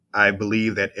I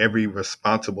believe that every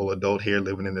responsible adult here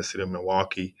living in the city of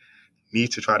Milwaukee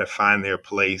needs to try to find their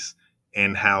place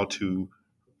in how to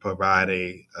provide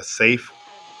a safe,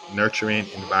 nurturing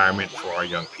environment for our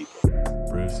young people.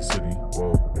 Bridge the city,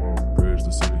 whoa. Bridge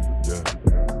the city, yeah.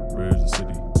 Bridge the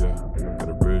city, yeah.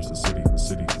 Gotta bridge the city.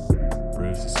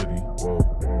 Bridge the city, whoa.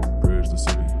 Bridge the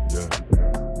city, yeah.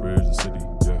 Bridge the city,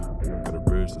 yeah. Gotta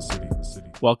bridge the city.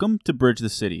 Welcome to Bridge the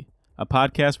City, a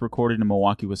podcast recorded in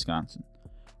Milwaukee, Wisconsin.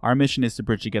 Our mission is to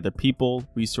bridge together people,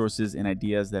 resources, and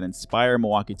ideas that inspire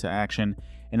Milwaukee to action,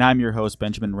 and I'm your host,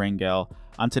 Benjamin Rangel.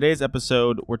 On today's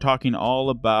episode, we're talking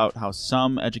all about how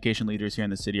some education leaders here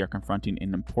in the city are confronting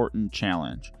an important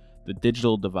challenge, the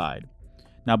digital divide.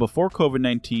 Now, before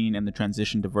COVID-19 and the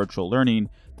transition to virtual learning,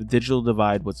 the digital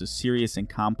divide was a serious and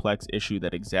complex issue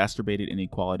that exacerbated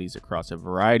inequalities across a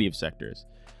variety of sectors.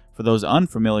 For those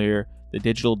unfamiliar, the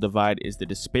digital divide is the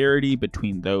disparity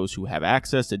between those who have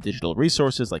access to digital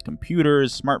resources like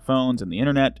computers, smartphones, and the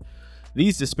internet.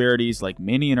 These disparities, like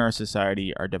many in our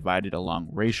society, are divided along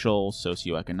racial,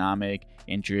 socioeconomic,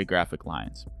 and geographic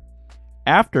lines.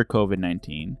 After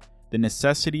COVID-19, the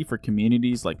necessity for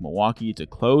communities like Milwaukee to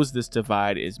close this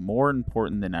divide is more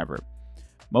important than ever.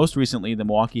 Most recently, the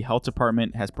Milwaukee Health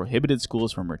Department has prohibited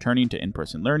schools from returning to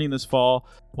in-person learning this fall,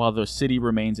 while the city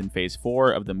remains in Phase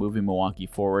 4 of the Moving Milwaukee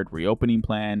Forward reopening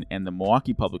plan, and the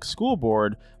Milwaukee Public School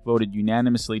Board voted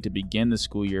unanimously to begin the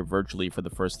school year virtually for the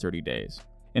first 30 days.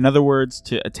 In other words,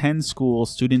 to attend school,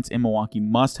 students in Milwaukee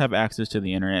must have access to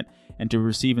the internet, and to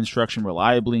receive instruction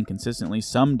reliably and consistently,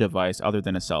 some device other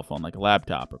than a cell phone, like a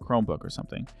laptop or Chromebook or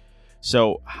something.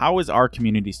 So, how is our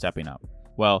community stepping up?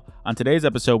 Well, on today's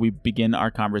episode, we begin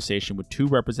our conversation with two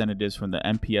representatives from the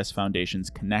MPS Foundation's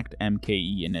Connect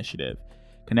MKE initiative.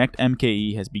 Connect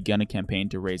MKE has begun a campaign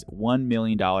to raise $1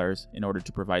 million in order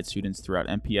to provide students throughout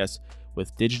MPS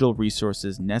with digital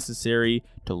resources necessary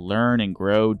to learn and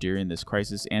grow during this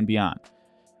crisis and beyond.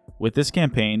 With this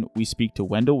campaign, we speak to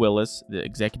Wendell Willis, the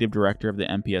Executive Director of the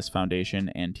MPS Foundation,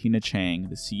 and Tina Chang,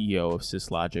 the CEO of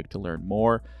SysLogic, to learn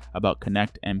more about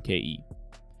Connect MKE.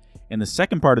 In the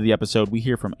second part of the episode, we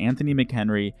hear from Anthony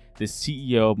McHenry, the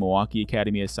CEO of Milwaukee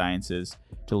Academy of Sciences,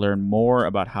 to learn more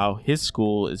about how his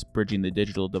school is bridging the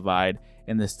digital divide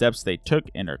and the steps they took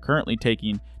and are currently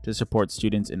taking to support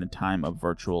students in a time of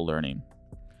virtual learning.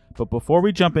 But before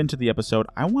we jump into the episode,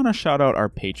 I want to shout out our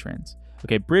patrons.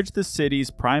 Okay, Bridge the City's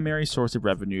primary source of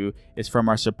revenue is from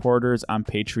our supporters on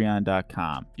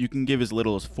Patreon.com. You can give as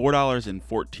little as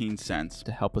 $4.14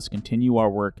 to help us continue our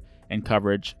work and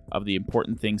coverage of the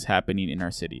important things happening in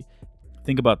our city.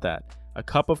 Think about that. A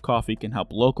cup of coffee can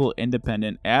help local,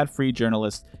 independent, ad-free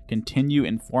journalists continue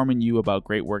informing you about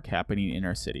great work happening in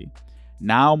our city.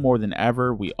 Now more than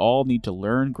ever, we all need to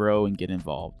learn, grow, and get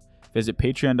involved. Visit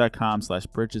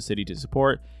patreon.com/bridgethecity to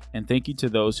support, and thank you to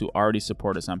those who already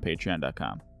support us on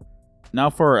patreon.com. Now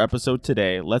for our episode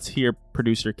today, let's hear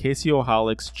producer Casey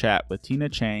O'Hollick's chat with Tina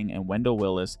Chang and Wendell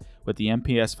Willis with the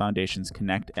MPS Foundation's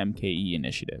Connect MKE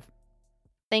initiative.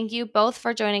 Thank you both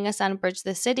for joining us on Bridge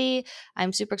the City.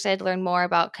 I'm super excited to learn more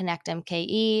about Connect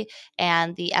MKE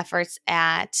and the efforts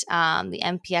at the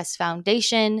MPS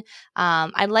Foundation.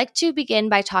 I'd like to begin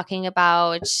by talking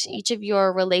about each of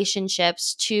your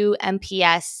relationships to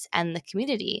MPS and the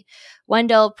community.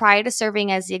 Wendell, prior to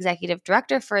serving as the executive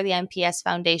director for the MPS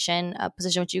Foundation, a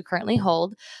position which you currently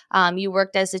hold, you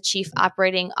worked as the chief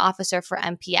operating officer for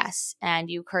MPS, and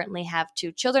you currently have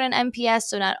two children in MPS.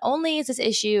 So not only is this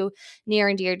issue near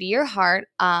and dear to your heart,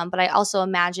 but I also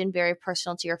imagine very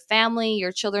personal to your family,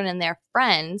 your children, and their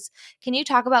friends. Can you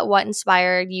talk about what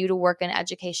inspired you to work in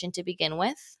education to begin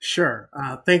with? Sure.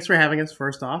 Thanks for having us,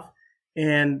 first off.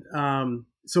 And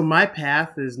so my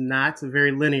path is not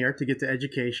very linear to get to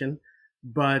education,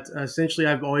 but essentially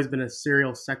I've always been a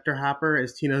serial sector hopper,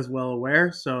 as Tina is well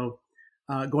aware. So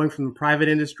going from the private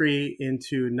industry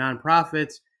into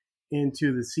nonprofits,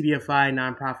 into the CDFI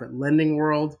nonprofit lending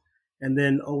world, and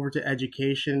then over to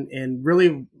education. And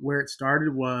really where it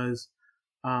started was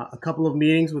a couple of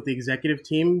meetings with the executive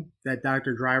team that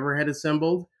Dr. Driver had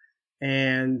assembled,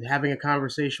 and having a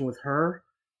conversation with her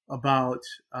about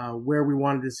where we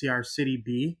wanted to see our city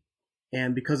be.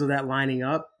 And because of that lining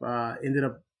up, ended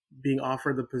up being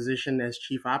offered the position as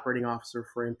Chief Operating Officer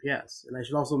for MPS. And I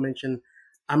should also mention,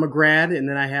 I'm a grad, and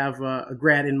then I have a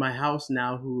grad in my house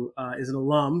now who is an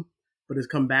alum, but has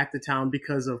come back to town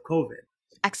because of COVID.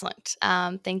 Excellent.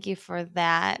 Thank you for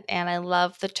that. And I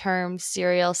love the term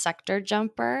serial sector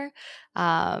jumper.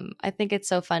 I think it's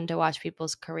so fun to watch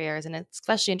people's careers, and it's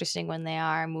especially interesting when they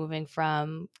are moving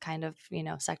from kind of,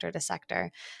 sector to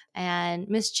sector. And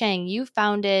Miss Chang, you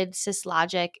founded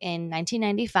SysLogic in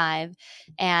 1995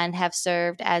 and have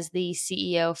served as the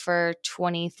CEO for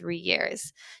 23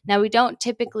 years. Now, we don't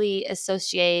typically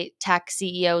associate tech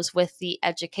CEOs with the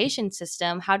education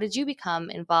system. How did you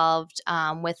become involved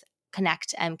with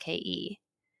Connect MKE?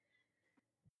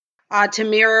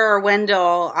 Tamira or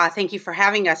Wendell, thank you for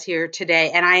having us here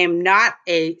today. And I am not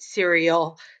a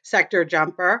serial sector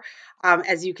jumper.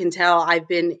 As you can tell, I've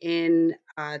been in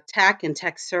tech and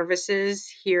tech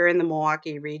services here in the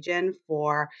Milwaukee region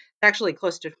for actually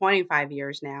close to 25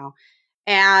 years now.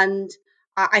 And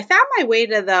I found my way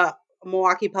to the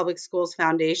Milwaukee Public Schools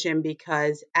Foundation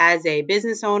because as a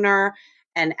business owner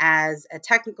and as a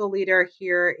technical leader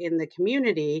here in the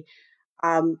community,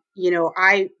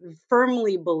 I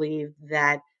firmly believe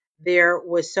that there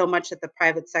was so much that the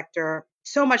private sector,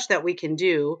 so much that we can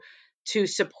do to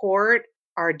support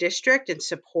our district and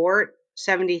support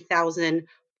 70,000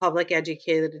 public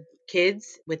educated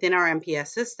kids within our MPS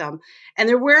system. And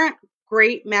there weren't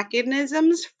great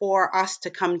mechanisms for us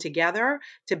to come together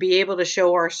to be able to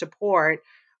show our support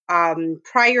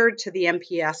prior to the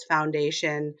MPS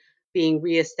Foundation being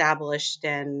reestablished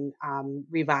and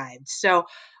revived. So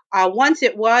once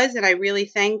it was, and I really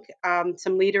thank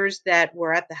some leaders that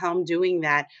were at the helm doing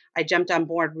that, I jumped on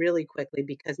board really quickly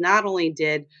because not only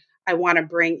did I want to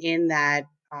bring in that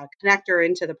connector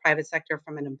into the private sector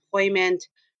from an employment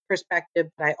perspective,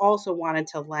 but I also wanted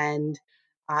to lend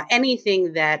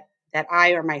anything that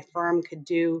I or my firm could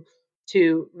do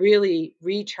to really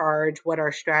recharge what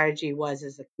our strategy was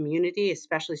as a community,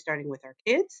 especially starting with our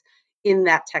kids in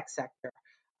that tech sector.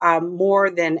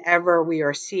 More than ever, we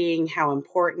are seeing how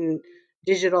important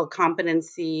digital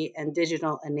competency and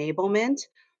digital enablement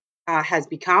has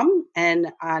become.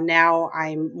 And now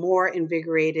I'm more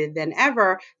invigorated than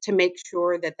ever to make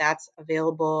sure that that's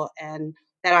available and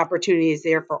that opportunity is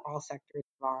there for all sectors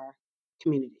of our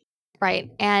community.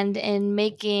 Right. And in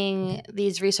making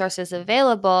these resources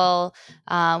available,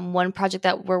 one project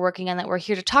that we're working on that we're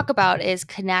here to talk about is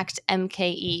Connect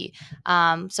MKE.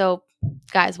 So,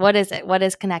 guys, what is it? What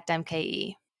is Connect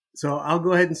MKE? So I'll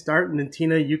go ahead and start, and then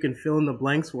Tina, you can fill in the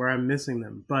blanks where I'm missing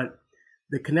them. But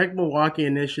the Connect Milwaukee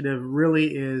initiative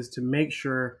really is to make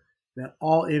sure that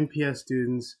all MPS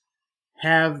students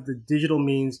have the digital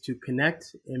means to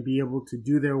connect and be able to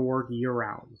do their work year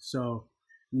round. So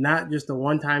not just a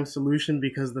one-time solution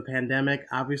because of the pandemic.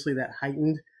 Obviously, that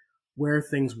heightened where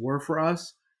things were for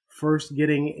us. First,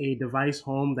 getting a device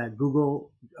home, that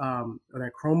Google or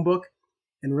that Chromebook,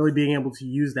 and really being able to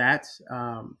use that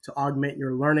to augment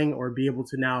your learning or be able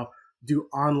to now do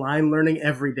online learning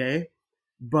every day.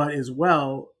 But as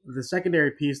well, the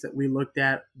secondary piece that we looked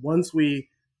at, once we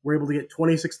were able to get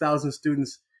 26,000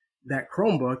 students that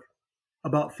Chromebook,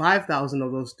 about 5,000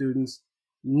 of those students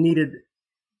needed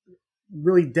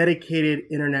really dedicated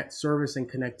internet service and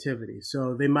connectivity.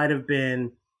 So they might have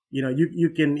been, you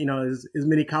can, as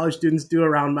many college students do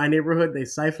around my neighborhood, they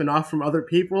siphon off from other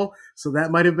people. So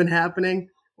that might have been happening,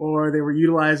 or they were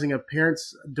utilizing a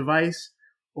parent's device,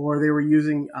 or they were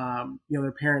using,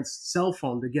 their parent's cell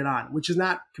phone to get on, which is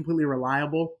not completely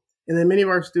reliable. And then many of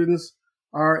our students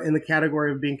are in the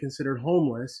category of being considered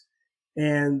homeless,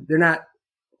 and they're not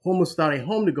homeless without a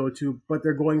home to go to, but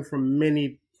they're going from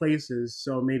many places.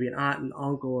 So maybe an aunt and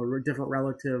uncle or a different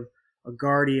relative, a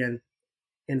guardian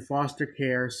in foster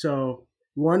care. So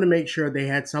we wanted to make sure they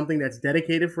had something that's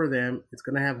dedicated for them. It's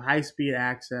going to have high speed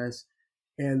access,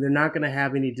 and they're not going to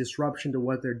have any disruption to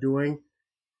what they're doing.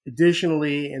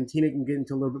 Additionally, and Tina can get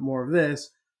into a little bit more of this,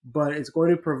 but it's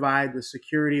going to provide the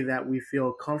security that we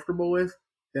feel comfortable with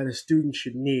that a student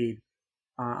should need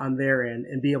on their end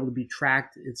and be able to be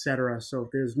tracked, etc. So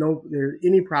if there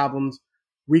any problems,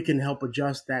 we can help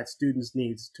adjust that student's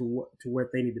needs to what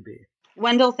they need to be.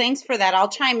 Wendell, thanks for that. I'll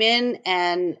chime in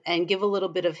and give a little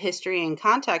bit of history and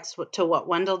context to what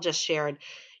Wendell just shared.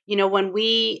 When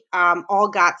we all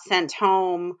got sent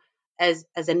home as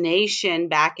a nation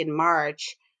back in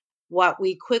March, what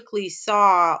we quickly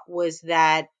saw was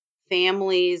that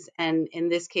families, and in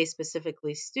this case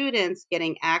specifically students,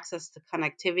 getting access to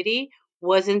connectivity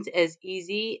wasn't as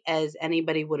easy as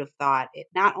anybody would have thought. It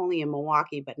not only in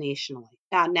Milwaukee but nationally.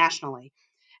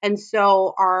 And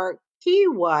so our key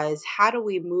was, how do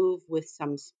we move with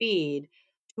some speed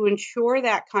to ensure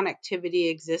that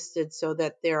connectivity existed so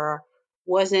that there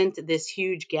wasn't this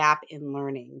huge gap in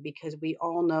learning? Because we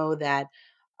all know that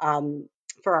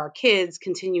for our kids,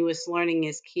 continuous learning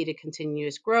is key to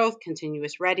continuous growth,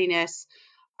 continuous readiness.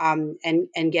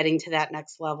 and getting to that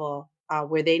next level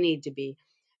where they need to be.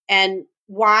 And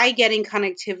why getting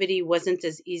connectivity wasn't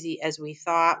as easy as we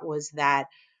thought was that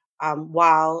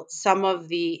while some of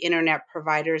the internet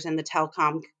providers and the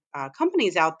telecom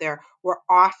companies out there were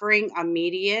offering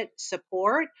immediate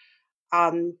support,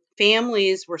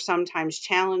 families were sometimes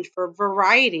challenged for a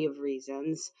variety of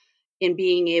reasons in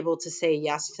being able to say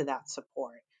yes to that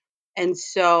support. And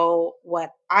so,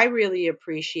 what I really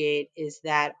appreciate is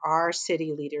that our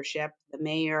city leadership, the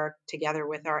mayor, together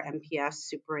with our MPS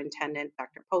superintendent,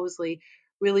 Dr. Posley,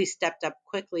 really stepped up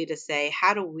quickly to say,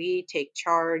 how do we take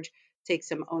charge, take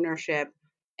some ownership,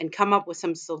 and come up with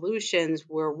some solutions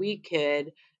where we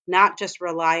could not just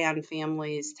rely on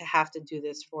families to have to do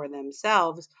this for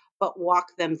themselves, but walk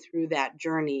them through that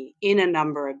journey in a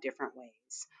number of different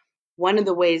ways. One of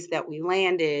the ways that we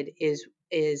landed is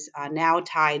now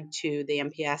tied to the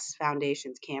MPS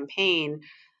Foundation's campaign,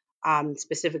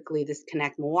 specifically this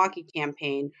Connect Milwaukee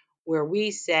campaign, where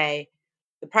we say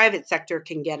the private sector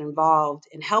can get involved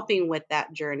in helping with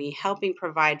that journey, helping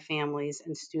provide families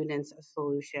and students a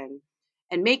solution,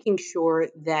 and making sure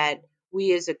that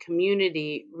we as a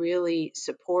community really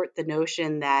support the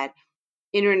notion that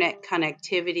internet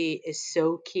connectivity is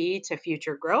so key to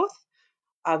future growth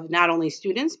of not only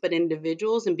students but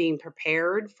individuals, and being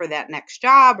prepared for that next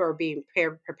job or being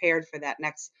prepared for that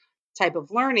next type of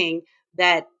learning,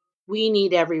 that we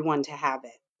need everyone to have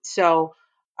it. So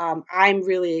I'm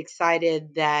really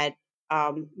excited that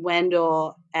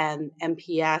Wendell and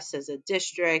MPS as a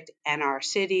district and our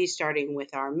city, starting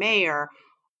with our mayor,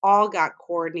 all got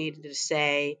coordinated to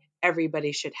say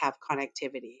everybody should have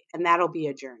connectivity, and that'll be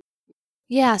a journey.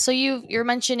 Yeah, so you're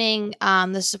mentioning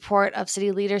the support of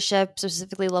city leadership,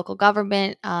 specifically local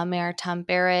government, Mayor Tom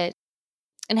Barrett,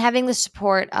 and having the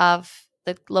support of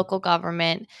the local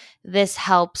government. This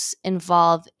helps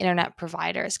involve internet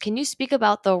providers. Can you speak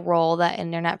about the role that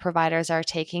internet providers are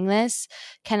taking this?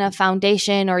 Can a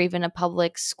foundation or even a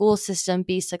public school system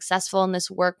be successful in this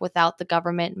work without the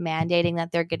government mandating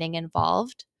that they're getting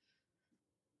involved?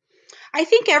 I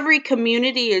think every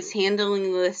community is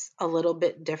handling this a little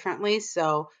bit differently.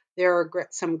 So there are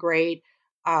some great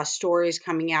stories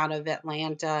coming out of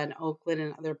Atlanta and Oakland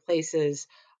and other places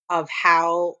of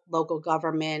how local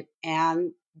government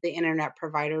and the internet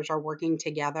providers are working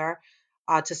together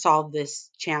to solve this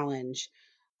challenge.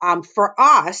 For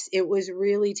us, it was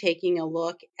really taking a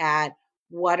look at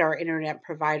what our internet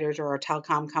providers or our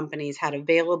telecom companies had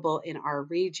available in our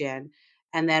region,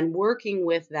 and then working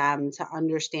with them to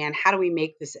understand how do we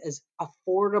make this as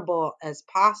affordable as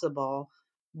possible,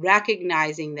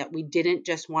 recognizing that we didn't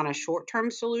just want a short-term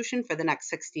solution for the next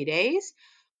 60 days,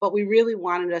 but we really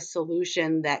wanted a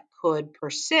solution that could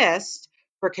persist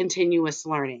for continuous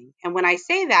learning. And when I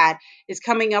say that, is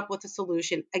coming up with a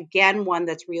solution, again, one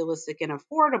that's realistic and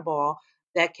affordable,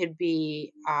 that could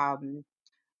be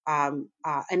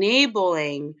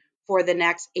enabling for the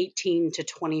next 18 to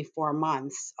 24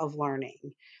 months of learning.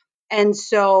 And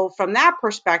so, from that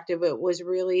perspective, it was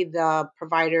really the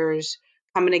providers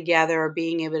coming together,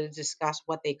 being able to discuss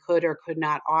what they could or could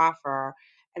not offer,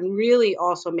 and really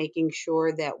also making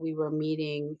sure that we were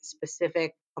meeting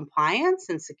specific compliance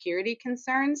and security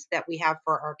concerns that we have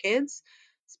for our kids,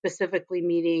 specifically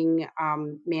meeting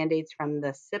mandates from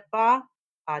the CIPA,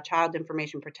 Child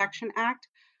Information Protection Act,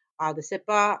 the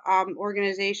CIPA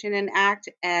organization and act,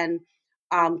 and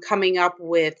coming up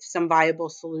with some viable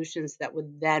solutions that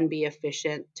would then be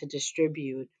efficient to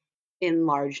distribute in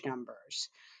large numbers.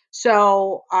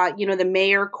 So, the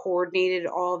mayor coordinated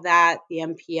all of that. The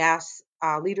MPS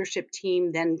leadership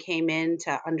team then came in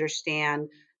to understand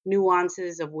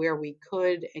nuances of where we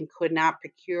could and could not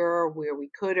procure, where we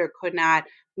could or could not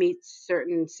meet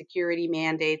certain security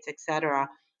mandates, et cetera.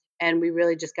 And we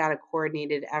really just got a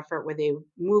coordinated effort where they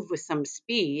moved with some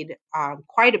speed,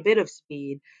 quite a bit of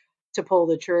speed, to pull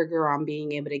the trigger on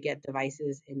being able to get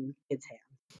devices in kids'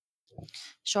 hands.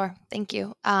 Sure. Thank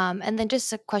you. And then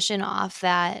just a question off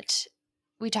that.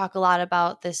 We talk a lot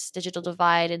about this digital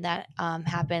divide, and that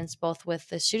happens both with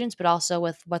the students, but also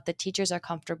with what the teachers are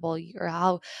comfortable, or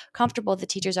how comfortable the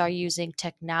teachers are using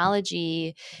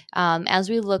technology. As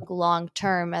we look long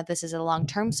term at this as a long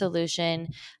term solution,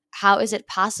 how is it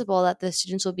possible that the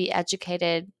students will be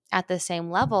educated at the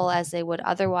same level as they would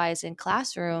otherwise in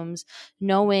classrooms,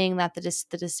 knowing that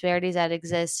the disparities that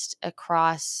exist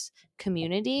across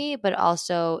community, but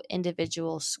also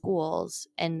individual schools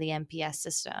in the MPS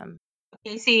system?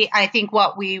 Casey, I think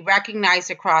what we recognize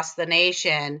across the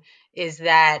nation is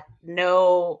that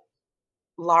no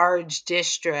large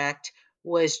district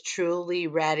was truly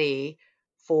ready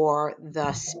for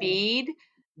the speed,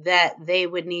 that they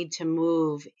would need to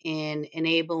move in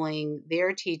enabling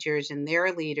their teachers and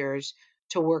their leaders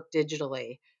to work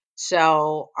digitally.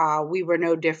 So we were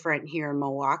no different here in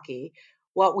Milwaukee.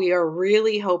 What we are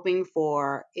really hoping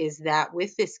for is that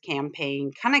with this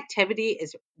campaign, connectivity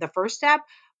is the first step,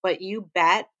 but you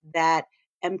bet that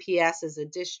MPS as a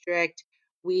district,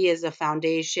 we as a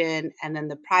foundation, and then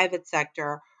the private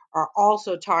sector are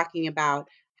also talking about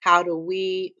how do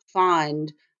we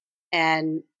fund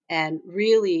and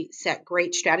really set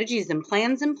great strategies and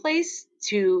plans in place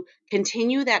to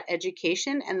continue that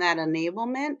education and that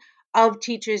enablement of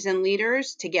teachers and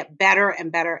leaders to get better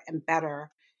and better and better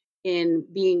in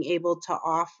being able to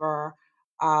offer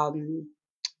um,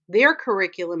 their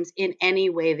curriculums in any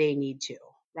way they need to,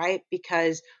 right?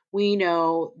 Because we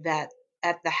know that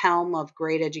at the helm of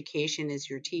great education is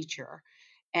your teacher.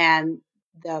 And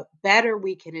the better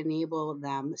we can enable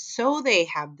them so they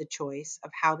have the choice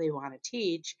of how they want to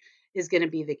teach is going to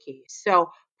be the key.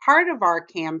 So, part of our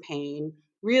campaign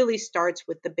really starts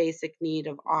with the basic need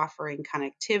of offering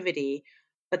connectivity.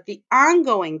 But the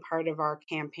ongoing part of our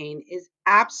campaign is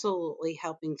absolutely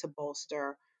helping to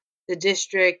bolster the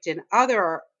district and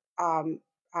other um,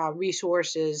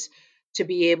 resources to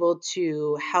be able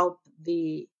to help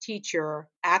the teacher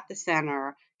at the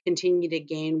center continue to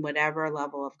gain whatever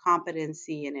level of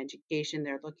competency and education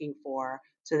they're looking for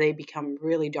so they become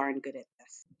really darn good at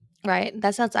this. Right.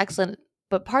 That sounds excellent.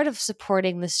 But part of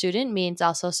supporting the student means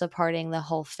also supporting the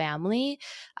whole family.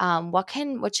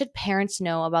 What should parents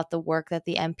know about the work that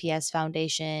the MPS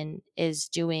Foundation is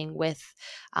doing with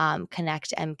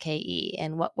Connect MKE,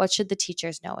 and what should the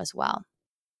teachers know as well?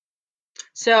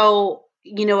 So,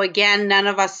 again, none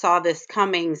of us saw this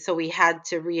coming, so we had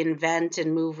to reinvent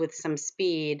and move with some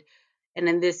speed. And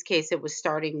in this case, it was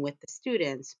starting with the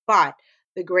students. But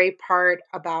the great part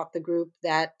about the group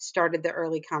that started the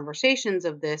early conversations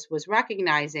of this was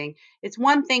recognizing it's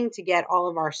one thing to get all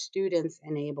of our students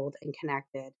enabled and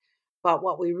connected. But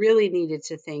what we really needed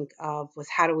to think of was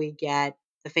how do we get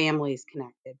the families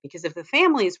connected? Because if the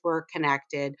families were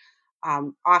connected,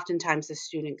 oftentimes the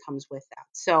student comes with that.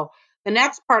 So the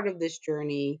next part of this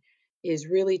journey is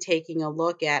really taking a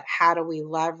look at how do we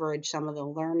leverage some of the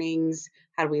learnings,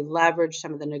 how do we leverage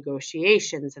some of the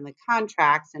negotiations and the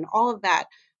contracts and all of that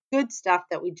good stuff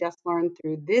that we just learned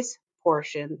through this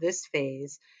portion, this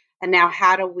phase. And now,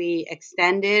 how do we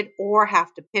extend it or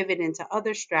have to pivot into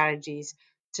other strategies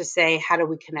to say, how do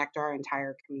we connect our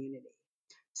entire community?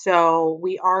 So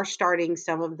we are starting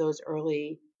some of those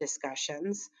early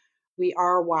discussions. We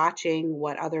are watching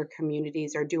what other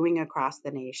communities are doing across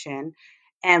the nation.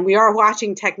 And we are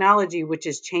watching technology, which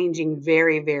is changing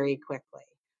very, very quickly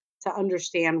to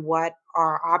understand what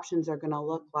our options are going to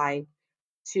look like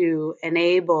to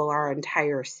enable our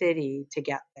entire city to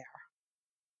get there.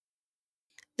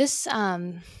 This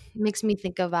makes me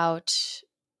think about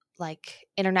like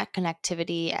internet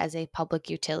connectivity as a public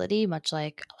utility, much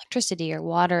like electricity or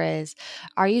water is.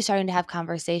 Are you starting to have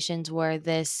conversations where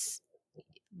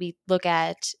we look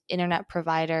at internet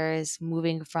providers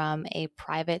moving from a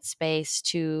private space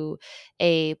to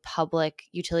a public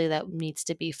utility that needs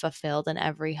to be fulfilled in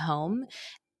every home?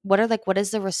 What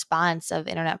is the response of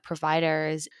internet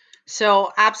providers?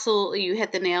 So, absolutely, you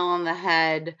hit the nail on the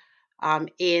head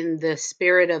in the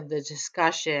spirit of the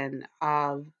discussion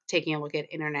of taking a look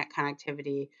at internet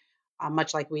connectivity,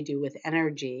 much like we do with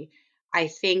energy. I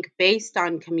think based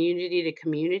on community to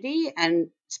community and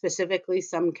specifically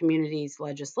some communities'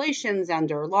 legislations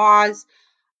and or laws,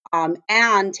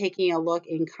 and taking a look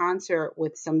in concert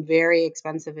with some very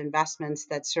expensive investments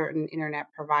that certain internet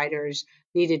providers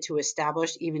needed to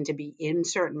establish, even to be in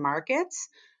certain markets.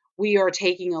 We are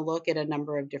taking a look at a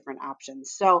number of different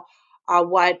options. So,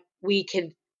 what we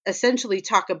could essentially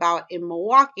talk about in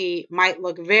Milwaukee might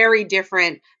look very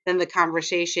different than the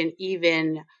conversation,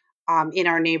 even in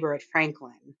our neighbor at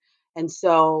Franklin. And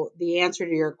so, the answer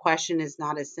to your question is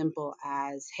not as simple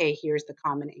as, hey, here's the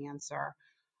common answer.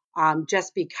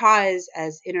 Just because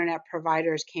as internet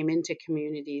providers came into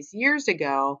communities years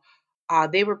ago,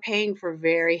 they were paying for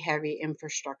very heavy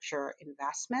infrastructure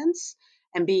investments.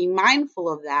 And being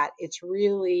mindful of that, it's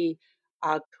really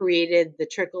created the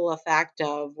trickle effect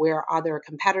of where other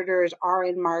competitors are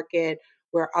in market,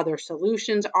 where other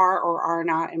solutions are or are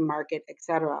not in market, et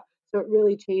cetera. So it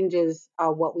really changes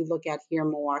what we look at here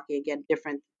in Milwaukee, again,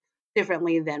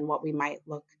 differently than what we might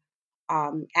look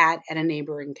at a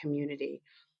neighboring community.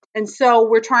 And so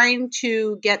we're trying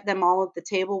to get them all at the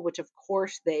table, which of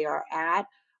course they are at.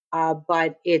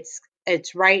 But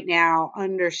it's right now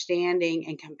understanding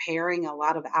and comparing a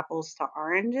lot of apples to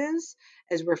oranges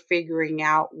as we're figuring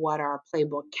out what our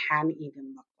playbook can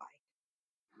even look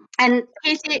like. And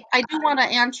Casey, I do want to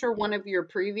answer one of your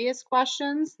previous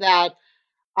questions that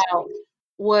uh,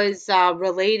 was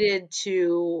related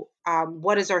to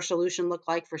what does our solution look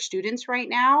like for students right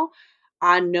now,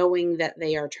 knowing that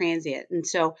they are transient. And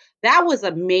so that was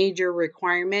a major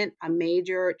requirement, a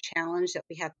major challenge that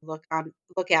we had to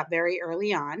look at very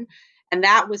early on, and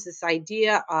that was this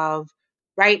idea of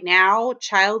right now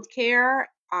childcare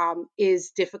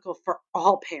is difficult for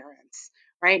all parents.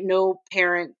 Right, no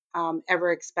parent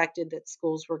ever expected that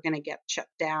schools were going to get shut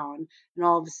down, and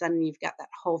all of a sudden you've got that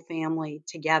whole family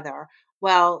together.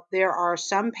 Well, there are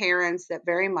some parents that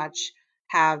very much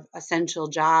have essential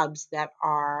jobs that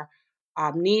are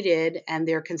needed, and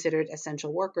they're considered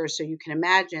essential workers. So you can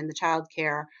imagine the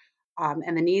childcare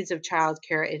and the needs of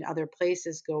childcare in other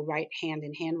places go right hand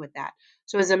in hand with that.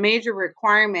 So, as a major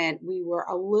requirement, we were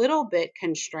a little bit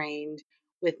constrained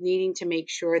with needing to make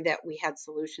sure that we had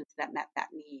solutions that met that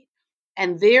need.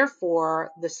 And therefore,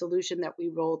 the solution that we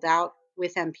rolled out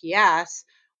with MPS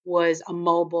was a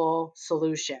mobile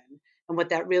solution. And what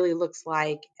that really looks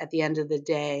like at the end of the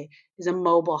day is a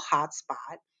mobile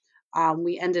hotspot.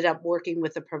 We ended up working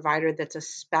with a provider that's a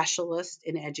specialist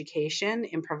in education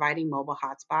in providing mobile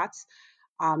hotspots.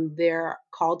 They're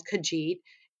called Khajiit,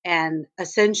 and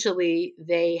essentially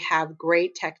they have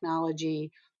great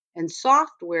technology and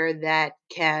software that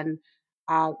can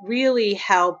really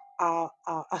help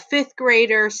a fifth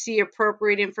grader see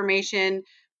appropriate information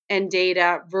and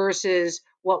data versus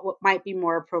what might be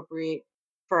more appropriate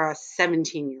for a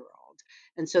 17-year-old.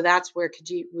 And so that's where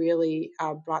Khajiit really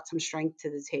brought some strength to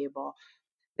the table.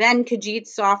 Then Khajiit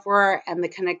software and the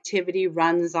connectivity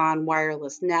runs on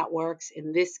wireless networks.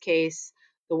 In this case,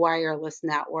 the wireless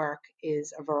network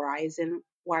is a Verizon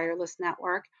wireless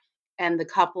network. And the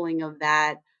coupling of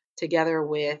that together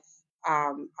with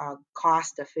a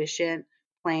cost efficient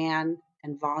plan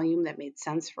and volume that made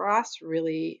sense for us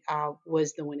really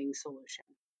was the winning solution.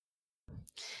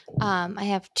 I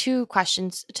have two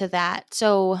questions to that.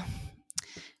 So,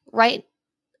 right,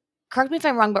 correct me if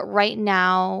I'm wrong, but right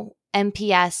now,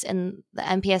 MPS and the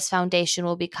MPS Foundation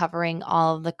will be covering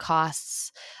all of the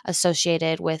costs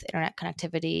associated with internet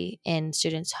connectivity in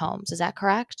students' homes. Is that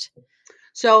correct?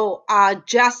 So,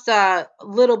 just a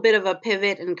little bit of a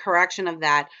pivot and correction of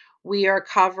that. We are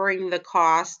covering the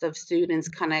cost of students'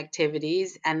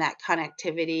 connectivities, and that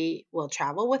connectivity will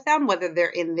travel with them, whether they're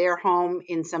in their home,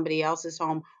 in somebody else's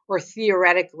home, or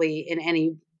theoretically in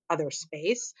any other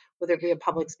space, whether it be a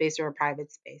public space or a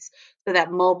private space. So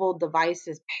that mobile device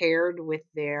is paired with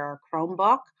their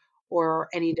Chromebook or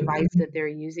any device that they're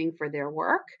using for their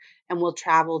work and will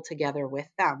travel together with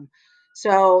them.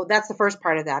 So that's the first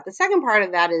part of that. The second part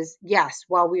of that is yes,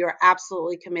 while we are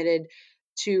absolutely committed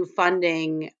to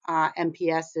funding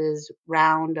MPS's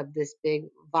round of this big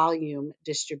volume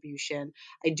distribution,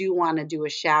 I do want to do a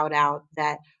shout out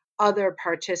that other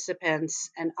participants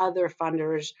and other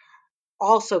funders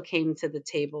also came to the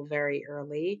table very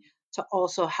early to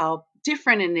also help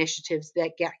different initiatives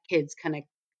that get kids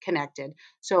connected.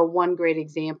 So, one great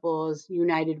example is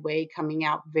United Way coming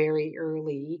out very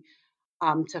early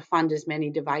to fund as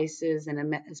many devices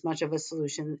and as much of a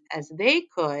solution as they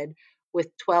could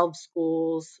with 12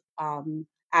 schools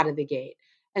out of the gate.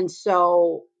 And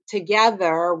so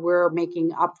together, we're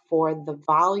making up for the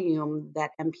volume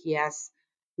that MPS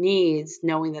needs,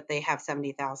 knowing that they have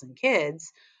 70,000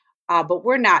 kids. But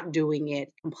we're not doing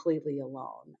it completely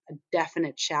alone. A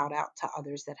definite shout out to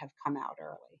others that have come out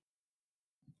early.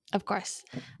 Of course.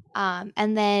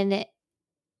 And then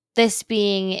this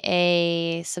being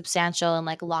a substantial and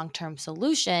like long-term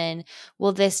solution,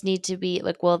 will this need to be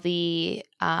like will the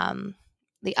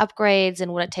upgrades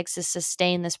and what it takes to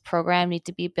sustain this program need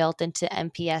to be built into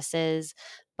MPS's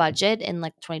budget in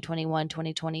like 2021,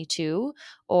 2022?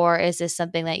 Or is this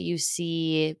something that you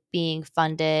see being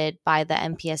funded by the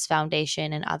MPS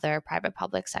Foundation and other private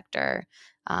public sector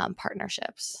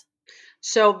partnerships?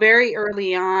 So, very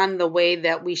early on, the way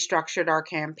that we structured our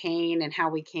campaign and how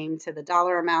we came to the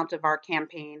dollar amount of our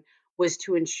campaign was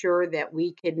to ensure that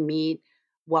we could meet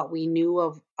what we knew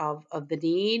of the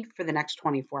need for the next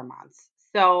 24 months.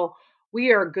 So,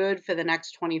 we are good for the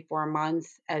next 24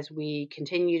 months as we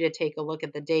continue to take a look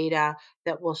at the data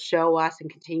that will show us and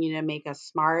continue to make us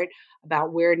smart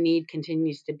about where need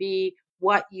continues to be,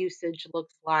 what usage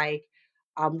looks like,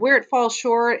 where it falls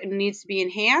short and needs to be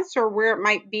enhanced, or where it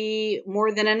might be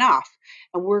more than enough.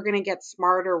 And we're going to get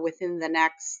smarter within the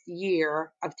next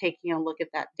year of taking a look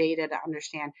at that data to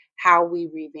understand how we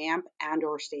revamp and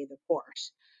or stay the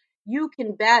course. You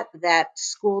can bet that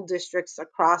school districts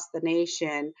across the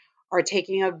nation are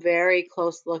taking a very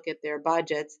close look at their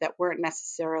budgets that weren't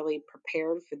necessarily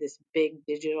prepared for this big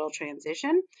digital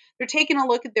transition. They're taking a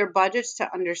look at their budgets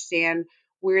to understand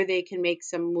where they can make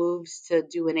some moves to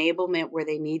do enablement where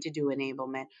they need to do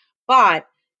enablement. But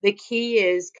the key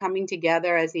is coming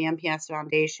together as the MPS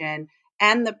Foundation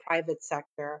and the private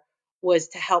sector was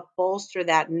to help bolster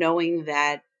that, knowing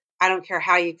that I don't care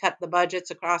how you cut the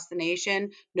budgets across the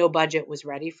nation, no budget was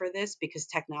ready for this because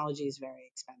technology is very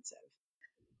expensive.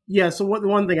 Yeah, so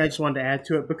one thing I just wanted to add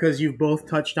to it, because you've both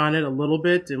touched on it a little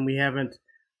bit and we haven't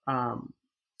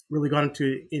really gone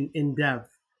into in depth,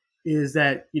 is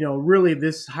that, really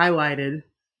this highlighted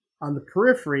on the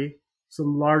periphery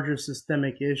some larger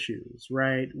systemic issues,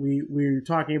 right? We're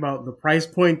talking about the price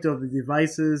point of the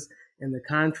devices and the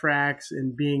contracts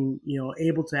and being,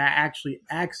 able to actually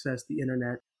access the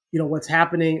internet. What's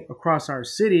happening across our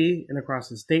city and across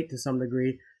the state to some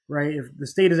degree, right? If the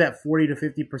state is at 40 to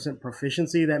 50%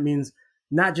 proficiency, that means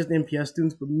not just MPS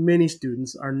students, but many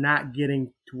students are not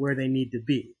getting to where they need to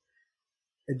be.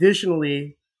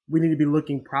 Additionally, we need to be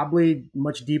looking probably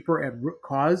much deeper at root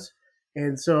cause.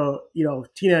 And so,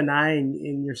 Tina and I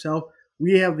and yourself,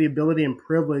 we have the ability and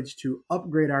privilege to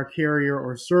upgrade our carrier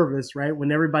or service, right?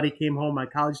 When everybody came home, my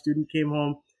college student came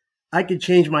home, I could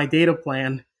change my data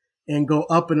plan and go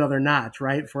up another notch,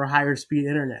 right, for a higher speed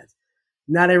internet.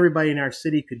 Not everybody in our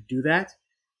city could do that.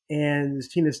 And as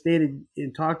Tina stated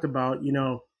and talked about,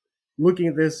 looking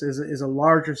at this as a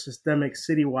larger systemic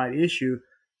citywide issue.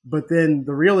 But then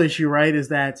the real issue, right, is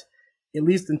that at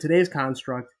least in today's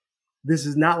construct, this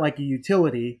is not like a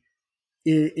utility.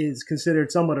 It is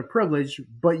considered somewhat a privilege,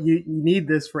 but you need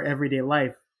this for everyday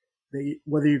life.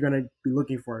 Whether you're going to be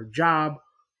looking for a job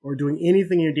or doing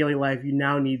anything in your daily life, you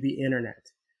now need the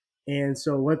internet. And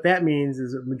so what that means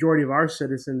is a majority of our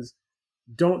citizens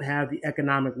don't have the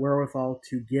economic wherewithal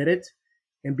to get it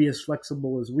and be as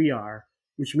flexible as we are,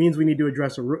 which means we need to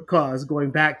address a root cause, going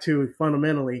back to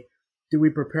fundamentally, do we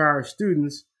prepare our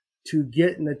students to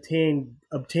get and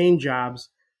obtain jobs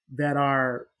that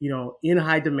are, in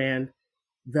high demand,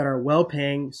 that are well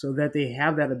paying, so that they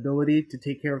have that ability to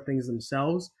take care of things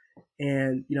themselves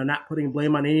and, not putting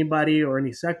blame on anybody or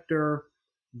any sector.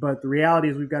 But the reality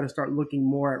is we've got to start looking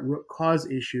more at root cause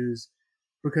issues,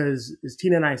 because as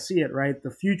Tina and I see it, right,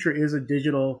 the future is a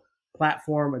digital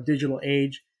platform, a digital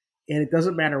age. And it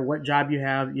doesn't matter what job you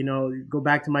have, go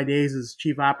back to my days as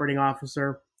chief operating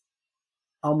officer,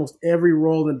 almost every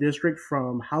role in the district,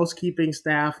 from housekeeping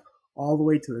staff all the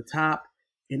way to the top,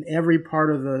 in every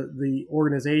part of the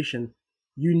organization,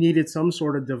 you needed some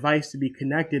sort of device to be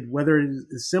connected, whether it is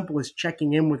as simple as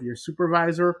checking in with your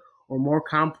supervisor or more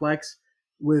complex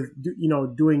with,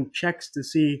 doing checks to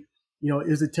see,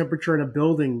 is the temperature in a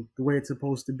building the way it's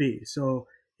supposed to be. So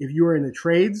if you were in the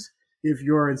trades, if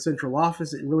you're in central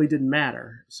office, it really didn't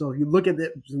matter. So if you look at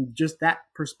it from just that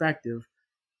perspective,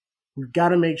 we've got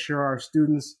to make sure our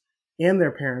students and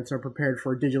their parents are prepared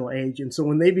for a digital age. And so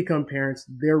when they become parents,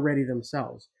 they're ready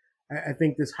themselves. I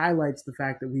think this highlights the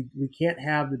fact that we can't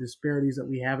have the disparities that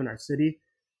we have in our city,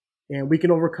 and we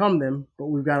can overcome them, but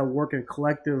we've got to work in a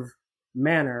collective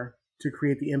manner to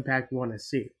create the impact we want to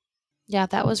see. Yeah,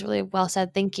 that was really well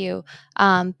said. Thank you.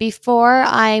 Before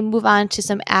I move on to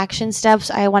some action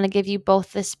steps, I want to give you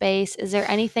both the space. Is there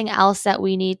anything else that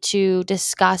we need to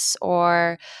discuss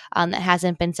or that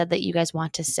hasn't been said that you guys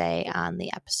want to say on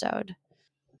the episode?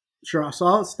 Sure. So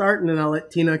I'll start and then I'll let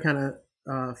Tina kind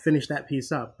of finish that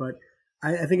piece up. But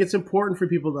I think it's important for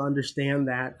people to understand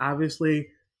that obviously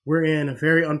we're in a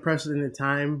very unprecedented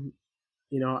time.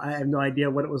 I have no idea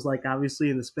what it was like, obviously,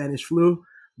 in the Spanish flu,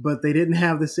 but they didn't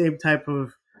have the same type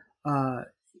of,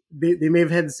 they may have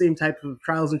had the same type of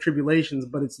trials and tribulations,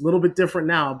 but it's a little bit different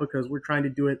now because we're trying to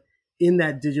do it in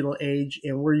that digital age.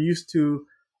 And we're used to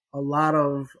a lot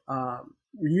of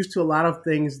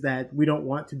things that we don't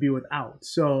want to be without.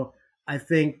 So I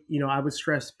think, I would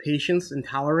stress patience and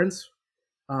tolerance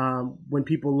when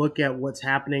people look at what's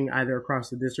happening either across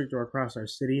the district or across our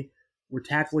city. We're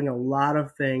tackling a lot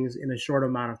of things in a short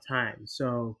amount of time.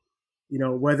 So,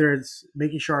 whether it's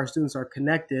making sure our students are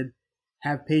connected,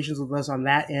 have patience with us on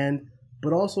that end,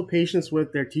 but also patience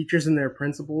with their teachers and their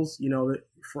principals.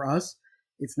 For us,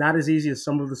 it's not as easy as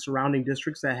some of the surrounding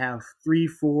districts that have 3,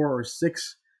 4, or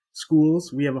 6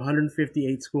 schools. We have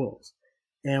 158 schools,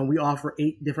 and we offer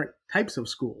 8 different types of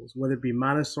schools, whether it be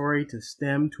Montessori to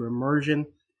STEM to immersion.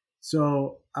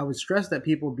 So I would stress that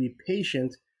people be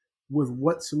patient with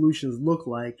what solutions look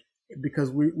like,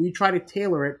 because we try to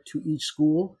tailor it to each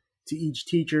school, to each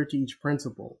teacher, to each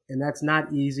principal. And that's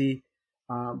not easy.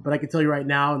 But I can tell you right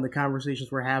now, in the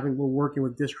conversations we're having, we're working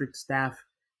with district staff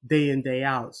day in, day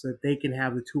out so that they can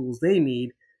have the tools they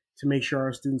need to make sure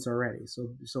our students are ready.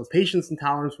 So patience and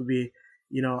tolerance would be,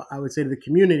 I would say to the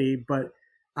community, but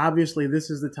obviously this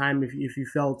is the time if you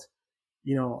felt,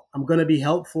 I'm going to be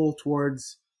helpful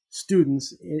towards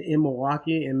students in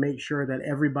Milwaukee and make sure that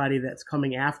everybody that's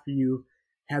coming after you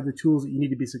have the tools that you need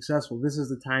to be successful. This is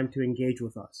the time to engage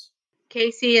with us.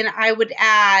 Casey, and I would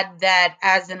add that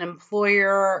as an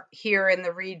employer here in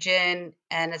the region,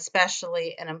 and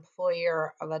especially an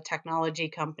employer of a technology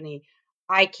company,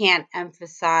 I can't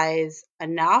emphasize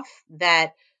enough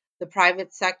that the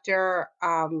private sector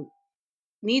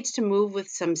needs to move with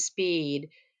some speed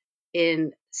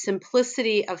in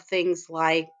simplicity of things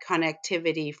like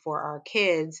connectivity for our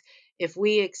kids if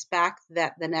we expect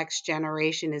that the next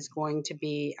generation is going to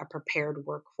be a prepared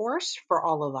workforce for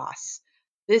all of us.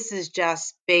 This is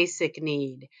just basic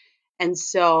need. And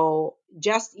so,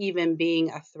 just even being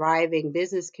a thriving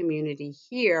business community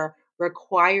here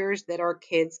requires that our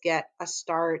kids get a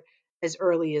start as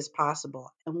early as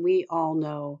possible. And we all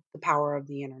know the power of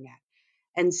the internet.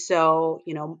 And so,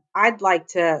 I'd like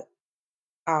to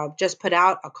just put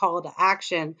out a call to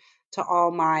action to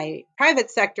all my private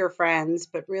sector friends,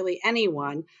 but really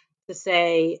anyone, to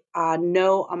say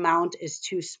no amount is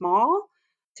too small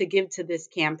to give to this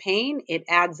campaign. It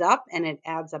adds up and it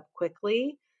adds up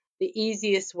quickly. The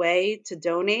easiest way to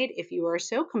donate, if you are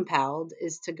so compelled,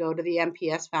 is to go to the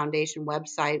MPS Foundation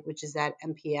website, which is at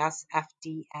mpsfdn.org,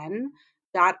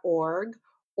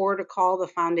 or to call the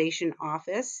foundation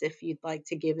office if you'd like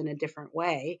to give in a different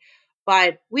way.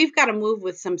 But we've got to move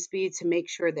with some speed to make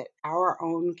sure that our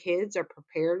own kids are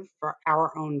prepared for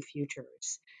our own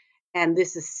futures. And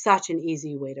this is such an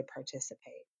easy way to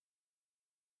participate.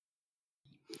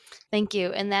 Thank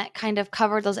you. And that kind of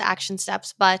covered those action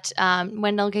steps. But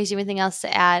Wendell, in case you have anything else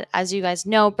to add, as you guys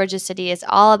know, Bridge the City is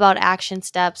all about action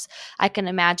steps. I can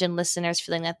imagine listeners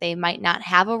feeling that they might not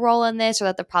have a role in this or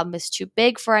that the problem is too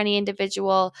big for any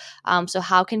individual. So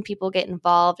how can people get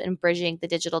involved in bridging the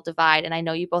digital divide? And I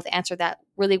know you both answered that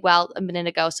really well a minute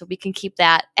ago, so we can keep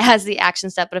that as the action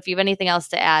step. But if you have anything else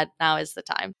to add, now is the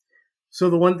time. So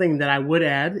the one thing that I would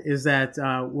add is that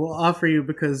we'll offer you,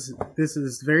 because this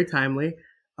is very timely,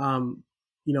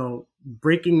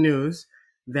 breaking news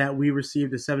that we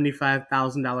received a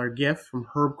 $75,000 gift from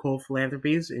Herb Cole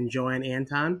Philanthropies and Joanne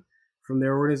Anton from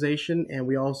their organization. And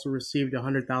we also received a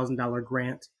 $100,000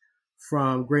 grant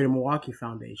from Greater Milwaukee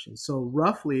Foundation. So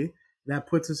roughly that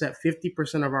puts us at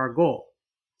 50% of our goal.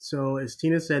 So as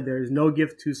Tina said, there is no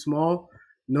gift too small,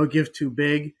 no gift too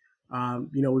big.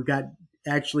 We've got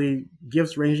actually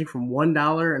gifts ranging from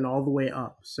 $1 and all the way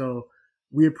up. So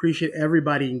we appreciate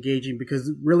everybody engaging, because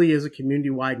it really is a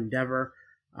community-wide endeavor.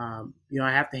 I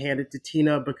have to hand it to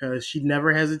Tina, because she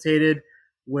never hesitated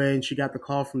when she got the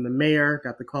call from the mayor,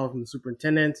 got the call from the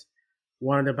superintendent,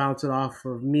 wanted to bounce it off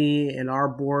of me and our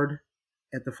board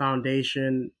at the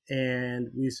foundation. And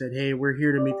we said, hey, we're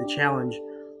here to meet the challenge.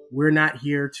 We're not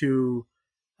here to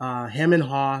hem and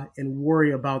haw and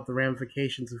worry about the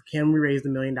ramifications of can we raise the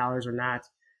 $1 million or not.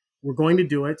 We're going to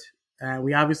do it.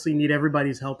 We obviously need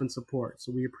everybody's help and support.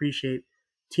 So we appreciate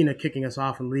Tina kicking us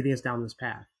off and leading us down this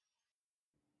path.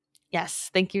 Yes.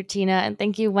 Thank you, Tina. And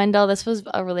thank you, Wendell. This was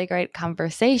a really great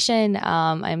conversation.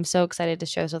 I'm so excited to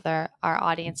share this with our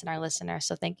audience and our listeners.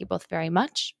 So thank you both very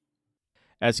much.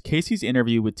 As Casey's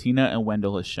interview with Tina and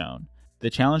Wendell has shown, the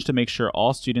challenge to make sure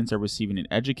all students are receiving an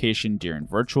education during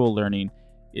virtual learning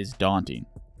is daunting.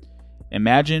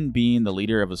 Imagine being the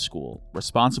leader of a school,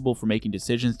 responsible for making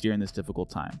decisions during this difficult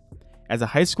time. As a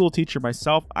high school teacher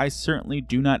myself, I certainly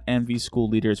do not envy school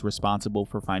leaders responsible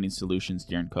for finding solutions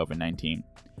during COVID-19.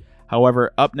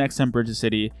 However, up next on Bridge the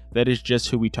City, that is just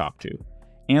who we talk to.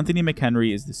 Anthony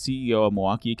McHenry is the CEO of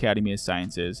Milwaukee Academy of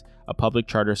Sciences, a public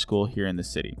charter school here in the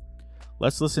city.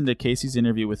 Let's listen to Casey's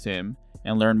interview with him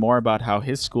and learn more about how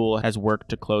his school has worked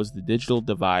to close the digital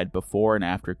divide before and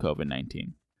after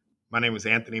COVID-19. My name is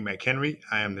Anthony McHenry.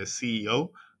 I am the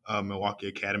CEO of Milwaukee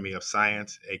Academy of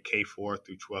Science, a K-4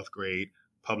 through 12th grade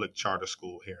public charter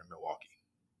school here in Milwaukee.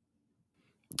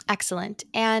 Excellent.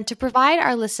 And to provide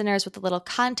our listeners with a little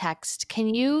context,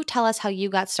 can you tell us how you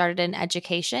got started in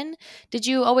education? Did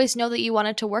you always know that you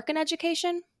wanted to work in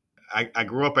education? I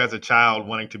grew up as a child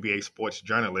wanting to be a sports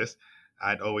journalist.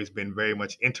 I'd always been very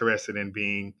much interested in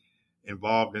being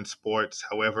involved in sports.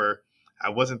 However, I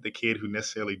wasn't the kid who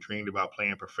necessarily dreamed about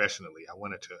playing professionally. I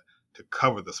wanted to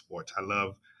cover the sports. I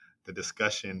love the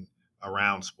discussion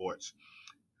around sports.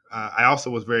 I also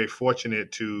was very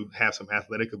fortunate to have some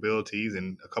athletic abilities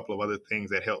and a couple of other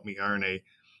things that helped me earn a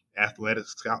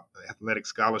athletic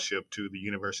scholarship to the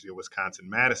University of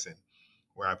Wisconsin-Madison,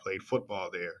 where I played football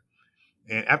there.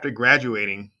 And after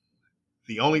graduating,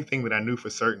 the only thing that I knew for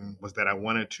certain was that I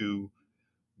wanted to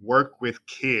work with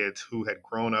kids who had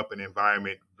grown up in an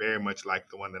environment very much like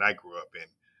the one that I grew up in.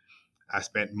 I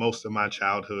spent most of my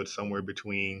childhood somewhere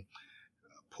between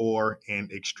poor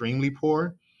and extremely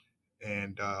poor,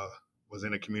 and was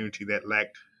in a community that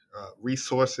lacked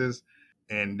resources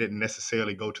and didn't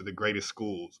necessarily go to the greatest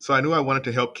schools. So I knew I wanted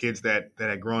to help kids that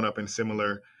had grown up in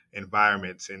similar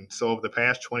environments. And so over the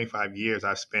past 25 years,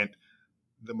 I've spent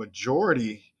the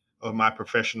majority of my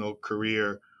professional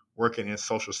career working in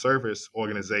social service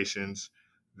organizations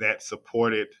that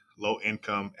supported low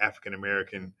income African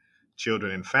American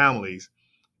children and families.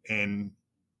 And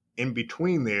in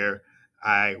between there,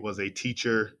 I was a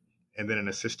teacher and then an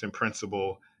assistant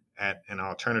principal at an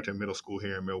alternative middle school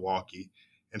here in Milwaukee.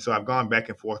 And so I've gone back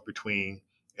and forth between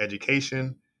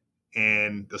education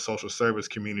and the social service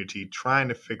community, trying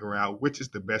to figure out which is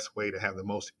the best way to have the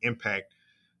most impact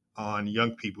on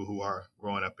young people who are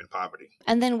growing up in poverty.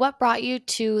 And then what brought you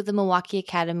to the Milwaukee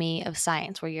Academy of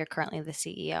Science, where you're currently the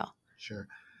CEO? Sure.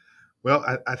 Well,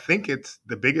 I think it's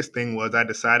the biggest thing was I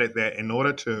decided that in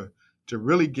order to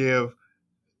really give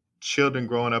children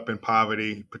growing up in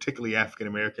poverty, particularly African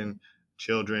American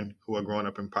children who are growing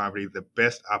up in poverty, the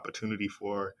best opportunity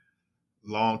for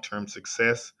long term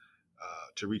success,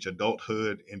 to reach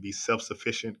adulthood and be self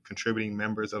sufficient, contributing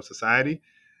members of society,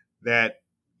 that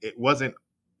it wasn't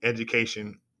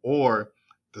education or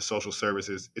the social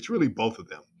services. It's really both of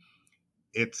them.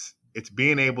 It's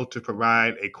being able to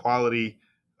provide a quality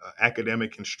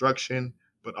academic instruction,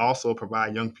 but also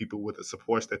provide young people with the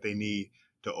supports that they need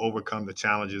to overcome the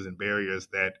challenges and barriers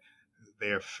that they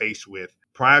are faced with.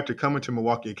 Prior to coming to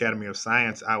Milwaukee Academy of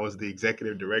Science, I was the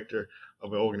executive director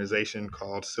of an organization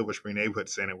called Silver Spring Neighborhood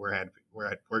Center, where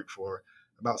I'd worked for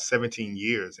about 17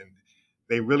 years, and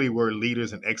they really were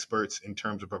leaders and experts in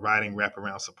terms of providing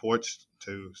wraparound supports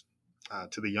to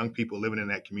the young people living in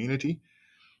that community.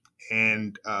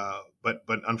 And but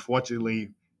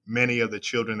unfortunately, many of the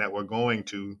children that were going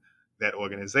to that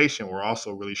organization were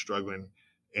also really struggling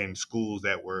in schools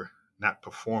that were not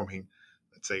performing,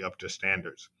 let's say, up to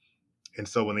standards. And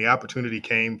so when the opportunity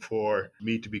came for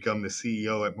me to become the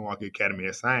CEO at Milwaukee Academy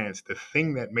of Science, the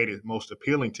thing that made it most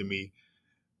appealing to me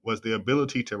was the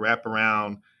ability to wrap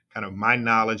around kind of my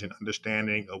knowledge and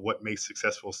understanding of what makes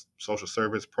successful social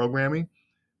service programming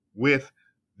with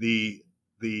the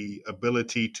the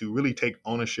ability to really take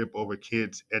ownership over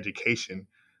kids' education,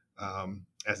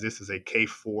 as this is a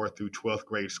K-4 through 12th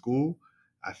grade school.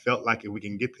 I felt like if we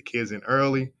can get the kids in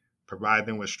early, provide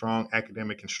them with strong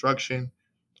academic instruction,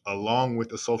 along with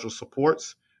the social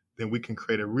supports, then we can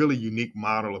create a really unique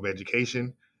model of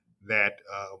education that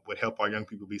would help our young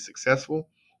people be successful.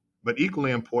 But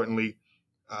equally importantly,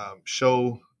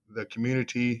 show the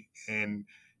community and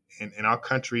our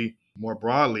country more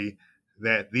broadly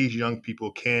that these young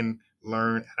people can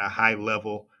learn at a high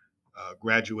level,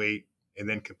 graduate, and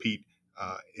then compete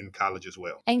in college as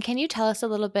well. And can you tell us a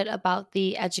little bit about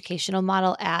the educational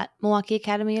model at Milwaukee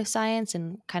Academy of Science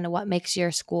and kind of what makes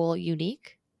your school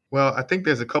unique? Well, I think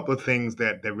there's a couple of things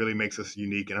that really makes us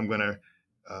unique, and I'm going to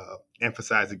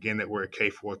emphasize again that we're a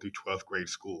K-4 through 12th grade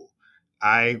school.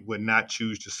 I would not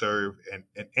choose to serve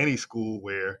in any school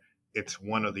where it's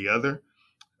one or the other,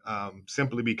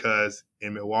 simply because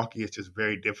in Milwaukee it's just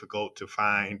very difficult to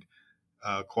find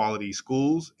quality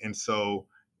schools, and so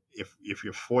if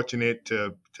you're fortunate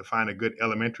to find a good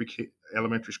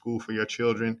elementary school for your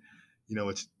children,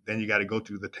 it's then you got to go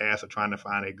through the task of trying to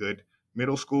find a good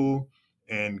middle school,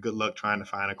 and good luck trying to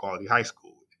find a quality high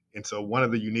school. And so one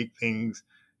of the unique things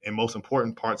and most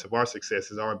important parts of our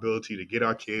success is our ability to get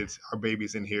our kids, our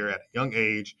babies in here at a young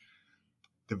age,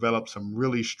 develop some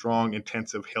really strong,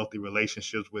 intensive, healthy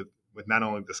relationships with not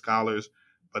only the scholars,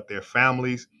 but their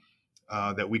families,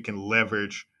 that we can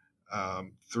leverage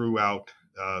throughout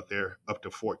their up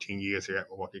to 14 years here at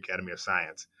Milwaukee Academy of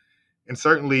Science. And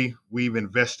certainly, we've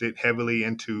invested heavily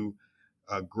into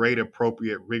a great,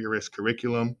 appropriate, rigorous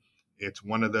curriculum. It's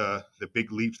one of the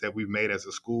big leaps that we've made as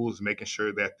a school is making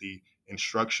sure that the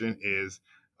instruction is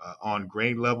on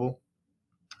grade level.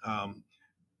 Um,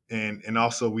 and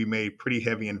also, we made pretty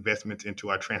heavy investments into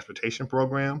our transportation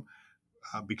program,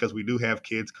 because we do have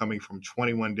kids coming from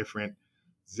 21 different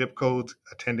zip codes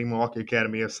attending Milwaukee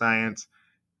Academy of Science.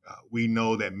 We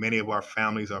know that many of our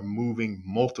families are moving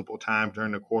multiple times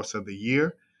during the course of the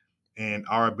year, and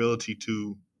our ability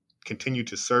to continue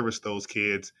to service those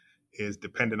kids is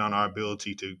dependent on our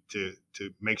ability to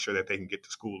make sure that they can get to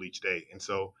school each day. And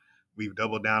so we've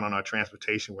doubled down on our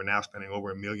transportation. We're now spending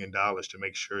over $1 million to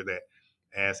make sure that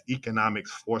as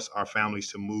economics force our families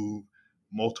to move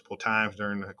multiple times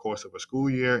during the course of a school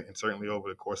year, and certainly over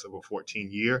the course of a 14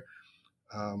 year,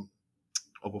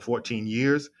 over 14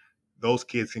 years, those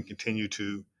kids can continue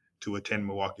to to attend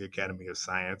Milwaukee Academy of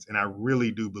Science. And I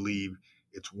really do believe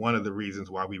it's one of the reasons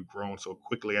why we've grown so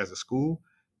quickly as a school,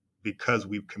 because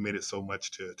we've committed so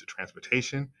much to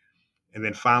transportation. And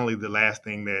then finally, the last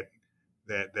thing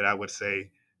that I would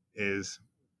say is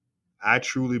I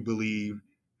truly believe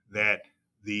that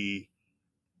the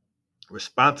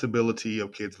responsibility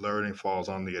of kids learning falls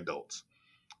on the adults.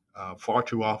 Far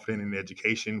too often in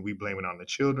education, we blame it on the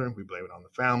children, we blame it on the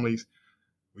families,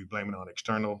 we blame it on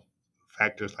external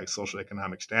factors like social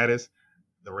economic status.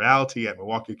 The reality at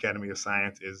Milwaukee Academy of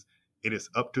Science is it is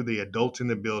up to the adults in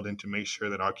the building to make sure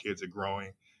that our kids are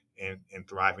growing and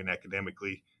thriving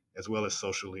academically as well as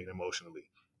socially and emotionally.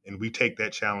 And we take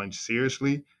that challenge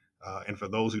seriously. And for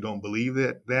those who don't believe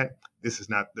that this is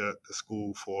not the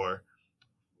school for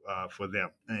them.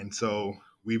 And so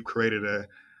we've created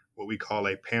what we call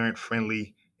a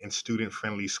parent-friendly and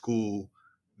student-friendly school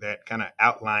that kind of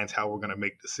outlines how we're going to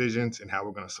make decisions and how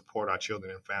we're going to support our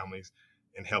children and families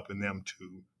in helping them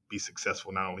to be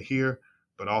successful not only here,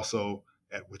 but also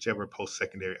at whichever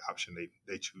post-secondary option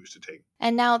they choose to take.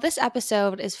 And now this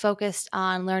episode is focused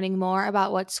on learning more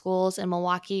about what schools in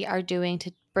Milwaukee are doing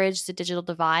to bridge the digital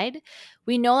divide.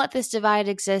 We know that this divide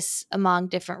exists among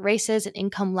different races and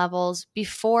income levels.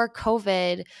 Before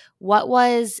COVID, what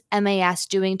was MAS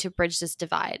doing to bridge this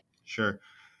divide? Sure.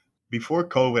 Before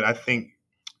COVID, I think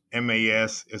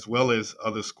MAS, as well as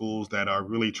other schools that are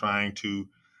really trying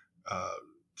uh,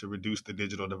 to reduce the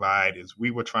digital divide, is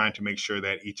we were trying to make sure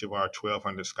that each of our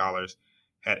 1,200 scholars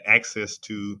had access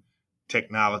to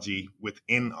technology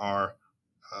within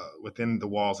the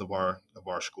walls of our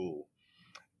school.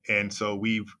 And so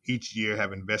we've each year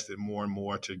have invested more and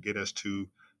more to get us to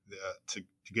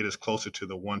get us closer to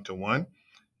the one-to-one.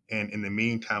 And in the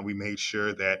meantime, we made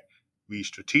sure that we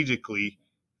strategically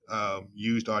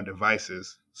used our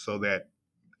devices so that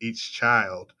each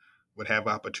child would have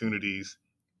opportunities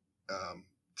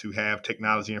to have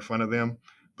technology in front of them.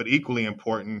 But equally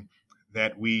important,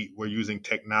 that we were using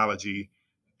technology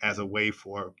as a way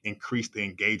for increase the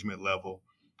engagement level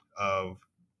of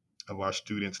our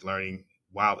students learning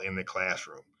while in the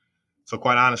classroom. So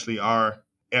quite honestly, our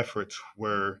efforts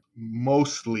were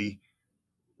mostly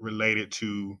related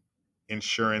to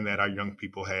ensuring that our young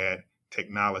people had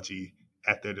technology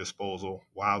at their disposal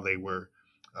while they were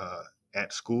uh,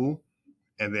 at school.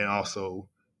 And then also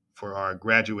for our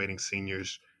graduating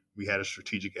seniors, we had a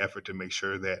strategic effort to make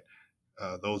sure that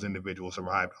those individuals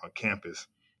arrived on campus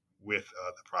with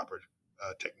the proper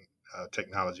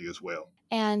technology as well.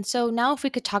 And so now, if we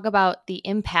could talk about the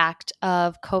impact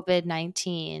of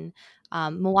COVID-19.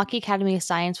 Milwaukee Academy of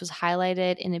Science was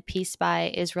highlighted in a piece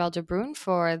by Israel DeBrun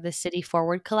for the City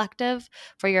Forward Collective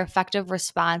for your effective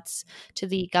response to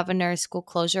the governor's school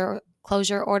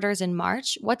closure orders in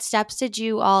March. What steps did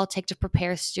you all take to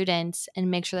prepare students and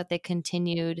make sure that they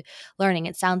continued learning?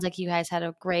 It sounds like you guys had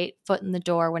a great foot in the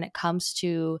door when it comes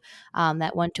to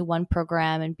that one-to-one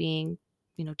program and being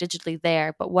digitally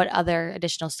there, but what other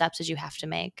additional steps did you have to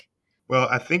make? Well,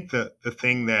 I think the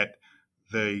thing that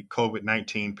the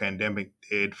COVID-19 pandemic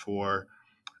did for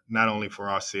not only for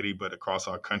our city, but across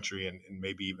our country and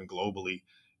maybe even globally,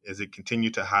 is it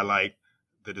continued to highlight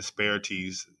the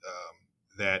disparities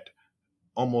that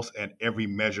almost at every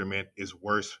measurement is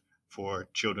worse for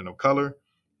children of color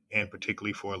and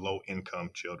particularly for low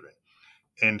income children.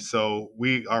 And so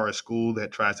we are a school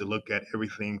that tries to look at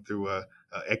everything through a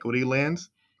equity lens.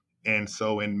 And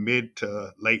so in mid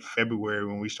to late February,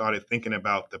 when we started thinking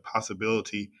about the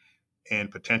possibility and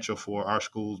potential for our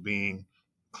schools being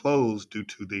closed due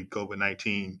to the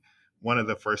COVID-19, one of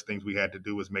the first things we had to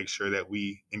do was make sure that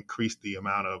we increased the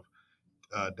amount of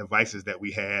devices that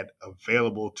we had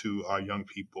available to our young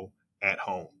people at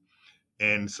home.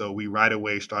 And so we right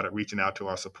away started reaching out to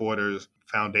our supporters,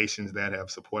 foundations that have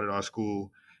supported our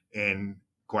school, and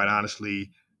quite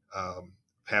honestly,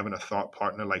 having a thought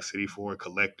partner like City Forward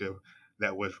Collective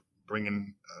that was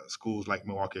bringing schools like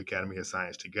Milwaukee Academy of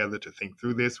Science together to think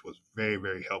through this was very,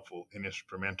 very helpful and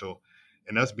instrumental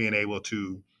in us being able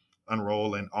to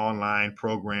unroll an online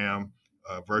program,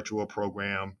 a virtual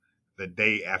program, the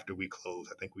day after we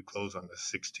closed. I think we closed on the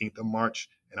 16th of March,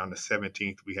 and on the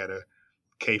 17th, we had a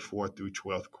K4 through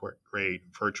 12th grade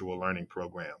virtual learning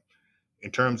program.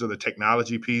 In terms of the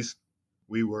technology piece,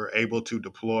 we were able to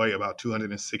deploy about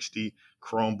 260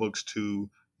 Chromebooks to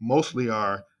mostly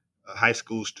our high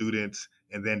school students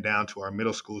and then down to our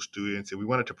middle school students. And we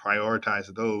wanted to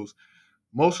prioritize those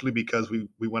mostly because we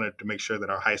wanted to make sure that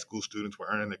our high school students were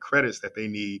earning the credits that they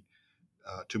need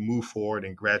to move forward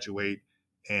and graduate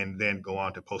and then go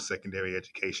on to post-secondary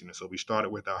education. And so we started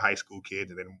with our high school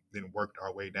kids and then worked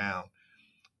our way down.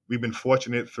 We've been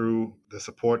fortunate through the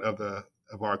support of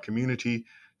our community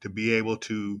to be able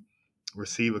to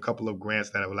receive a couple of grants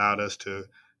that have allowed us to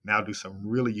now do some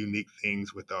really unique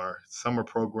things with our summer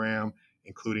program,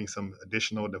 including some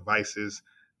additional devices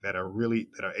that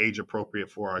are age appropriate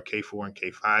for our K4 and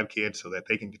K5 kids so that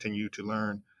they can continue to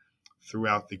learn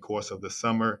throughout the course of the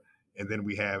summer. And then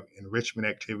we have enrichment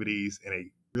activities and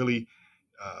a really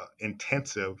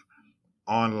intensive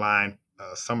online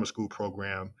summer school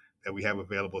program that we have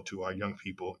available to our young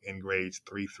people in grades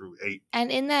 3 through 8.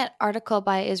 And in that article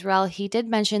by Israel, he did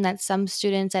mention that some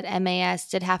students at MAS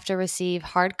did have to receive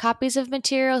hard copies of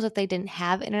materials if they didn't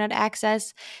have internet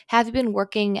access. Have you been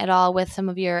working at all with some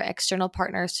of your external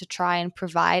partners to try and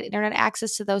provide internet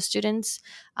access to those students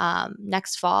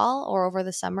next fall or over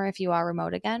the summer if you are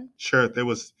remote again? Sure.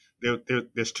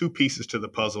 There's two pieces to the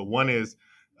puzzle. One is,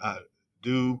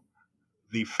 do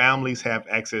the families have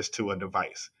access to a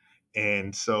device?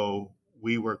 And so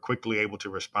we were quickly able to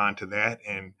respond to that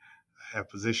and have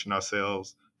positioned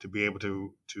ourselves to be able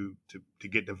to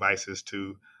get devices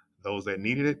to those that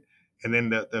needed it. And then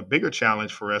the bigger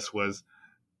challenge for us was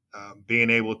being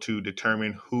able to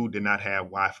determine who did not have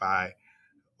Wi-Fi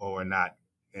or not.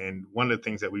 And one of the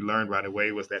things that we learned right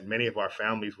away was that many of our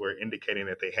families were indicating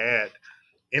that they had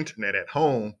internet at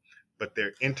home, but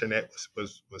their internet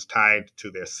was tied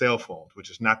to their cell phones, which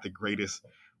is not the greatest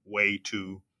way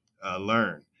to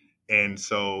learn. And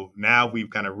so now we've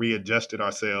kind of readjusted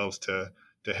ourselves to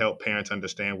help parents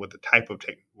understand what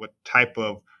type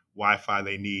of Wi-Fi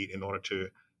they need in order to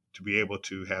be able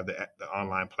to have the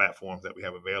online platforms that we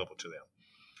have available to them.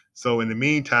 So in the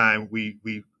meantime,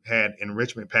 we had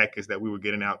enrichment packets that we were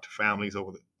getting out to families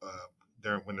over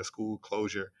during when the school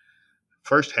closure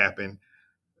first happened,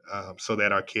 so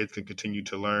that our kids can continue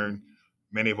to learn.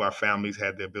 Many of our families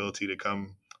had the ability to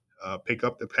come pick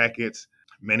up the packets.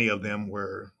 Many of them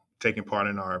were taking part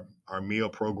in our meal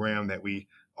program that we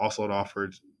also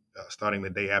offered starting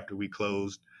the day after we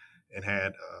closed, and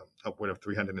had upward of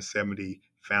 370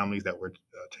 families that were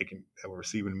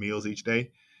receiving meals each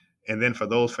day. And then for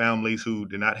those families who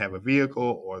did not have a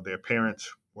vehicle or their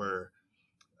parents were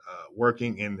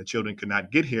working and the children could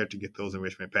not get here to get those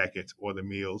enrichment packets or the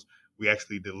meals, we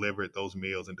actually delivered those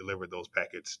meals and delivered those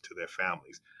packets to their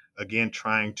families. Again,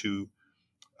 trying to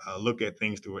look at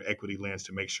things through an equity lens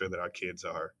to make sure that our kids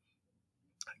are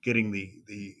getting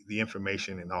the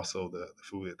information and also the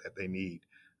food that they need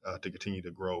to continue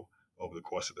to grow over the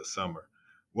course of the summer.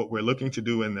 What we're looking to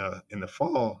do in the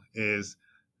fall is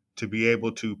to be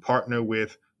able to partner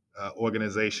with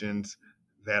organizations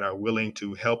that are willing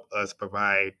to help us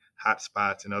provide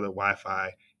hotspots and other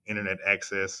Wi-Fi internet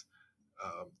access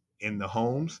in the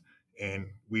homes. And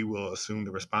we will assume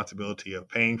the responsibility of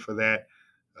paying for that,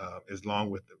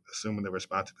 along with assuming the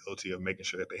responsibility of making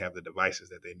sure that they have the devices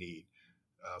that they need,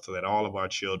 so that all of our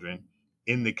children,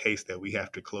 in the case that we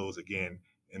have to close again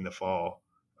in the fall,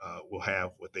 will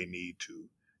have what they need to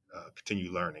continue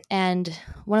learning. And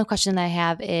one question that I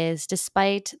have is,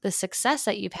 despite the success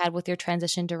that you've had with your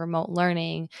transition to remote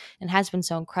learning and has been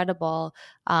so incredible,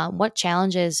 what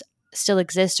challenges still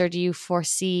exist or do you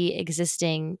foresee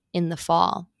existing in the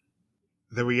fall?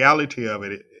 The reality of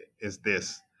it is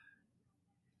this: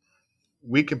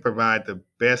 we can provide the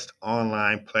best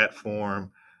online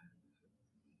platform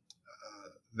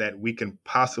that we can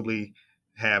possibly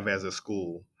have as a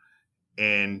school.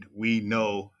 And we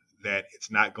know that it's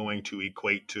not going to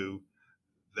equate to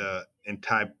the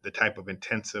type of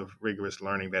intensive, rigorous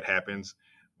learning that happens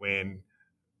when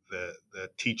the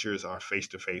teachers are face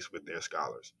to face with their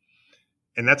scholars.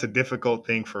 And that's a difficult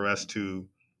thing for us to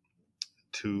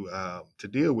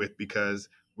deal with, because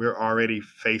we're already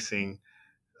facing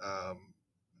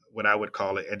what I would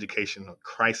call an educational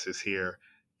crisis here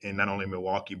in not only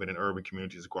Milwaukee, but in urban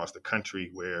communities across the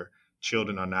country, where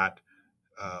children are not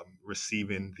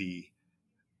receiving the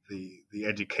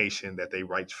education that they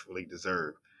rightfully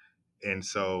deserve. And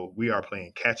so we are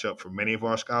playing catch up for many of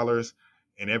our scholars.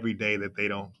 And every day that they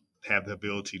don't have the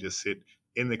ability to sit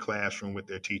in the classroom with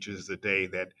their teachers is a day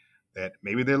that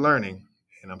maybe they're learning,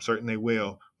 and I'm certain they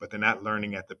will, but they're not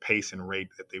learning at the pace and rate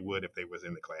that they would if they was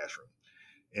in the classroom.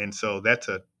 And so that's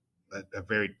a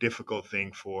very difficult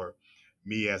thing for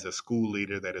me as a school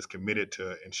leader that is committed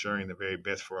to ensuring the very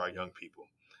best for our young people.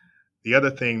 The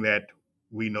other thing that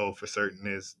we know for certain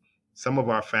is some of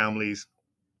our families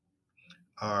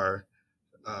are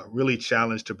really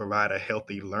challenged to provide a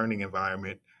healthy learning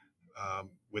environment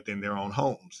within their own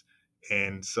homes.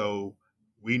 And so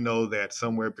we know that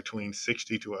somewhere between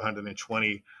 60 to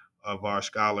 120 of our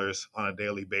scholars on a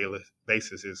daily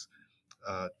basis is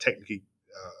technically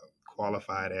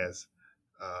qualified as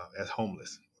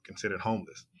homeless, considered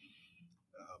homeless.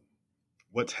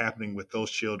 What's happening with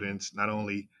those children's not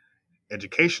only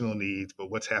educational needs, but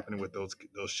what's happening with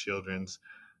those children's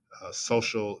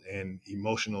social and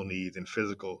emotional needs and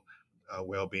physical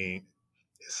well-being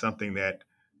is something that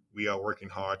we are working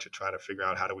hard to try to figure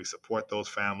out how do we support those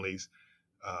families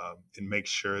and make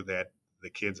sure that the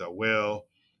kids are well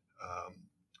um,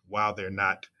 while they're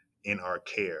not in our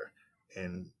care.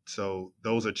 And so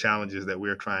those are challenges that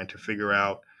we're trying to figure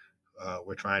out.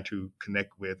 We're trying to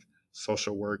connect with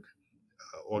social work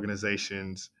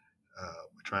organizations.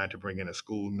 We're trying to bring in a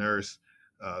school nurse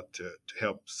to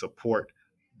help support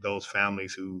those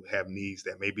families who have needs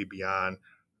that may be beyond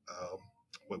um,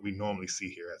 what we normally see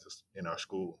here in our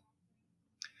school.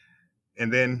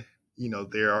 And then,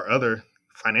 there are other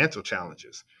financial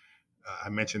challenges. I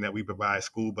mentioned that we provide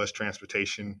school bus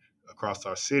transportation across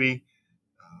our city.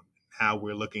 Now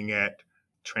we're looking at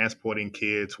transporting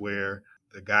kids where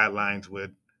the guidelines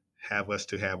would have us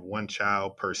to have one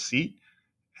child per seat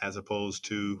as opposed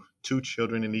to two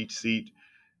children in each seat,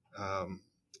 um,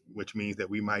 which means that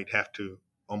we might have to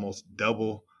almost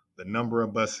double the number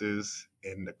of buses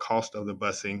and the cost of the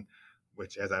busing,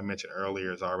 which, as I mentioned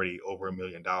earlier, is already over $1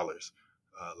 million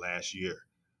last year.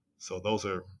 So those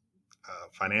are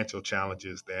financial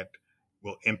challenges that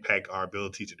will impact our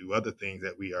ability to do other things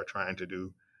that we are trying to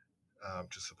do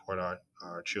to support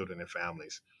our children and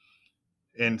families.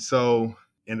 And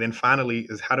then finally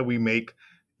is how do we make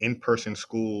in-person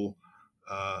school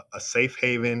a safe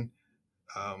haven,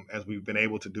 as we've been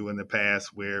able to do in the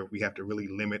past, where we have to really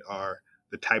limit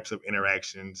the types of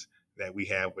interactions that we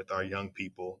have with our young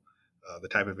people, the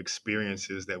type of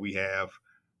experiences that we have.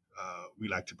 We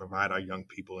like to provide our young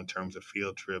people in terms of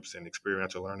field trips and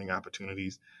experiential learning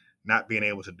opportunities. Not being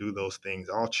able to do those things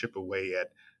all chip away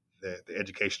at the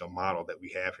educational model that we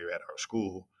have here at our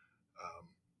school. Um,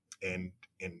 and,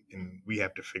 and we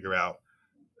have to figure out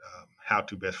how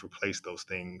to best replace those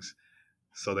things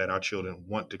so that our children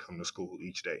want to come to school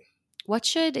each day. What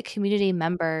should community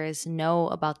members know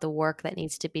about the work that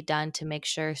needs to be done to make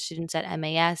sure students at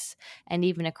MAS and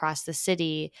even across the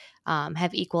city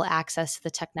have equal access to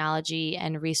the technology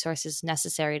and resources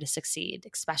necessary to succeed,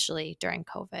 especially during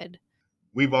COVID?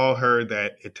 We've all heard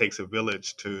that it takes a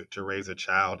village to raise a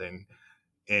child,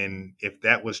 and if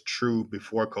that was true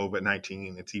before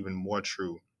COVID-19, it's even more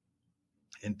true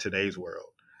in today's world.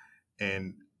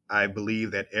 And I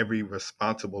believe that every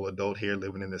responsible adult here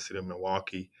living in the city of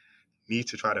Milwaukee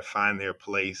needs to try to find their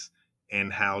place in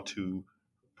how to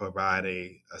provide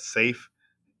a safe,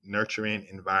 nurturing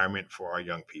environment for our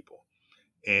young people.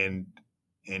 And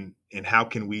and how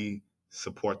can we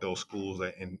support those schools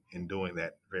in doing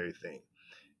that very thing?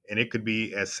 And it could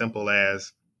be as simple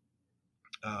as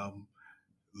um,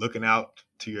 looking out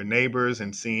to your neighbors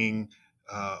and seeing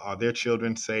are their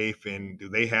children safe and do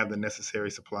they have the necessary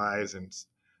supplies and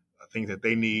things that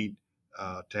they need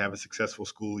to have a successful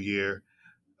school year.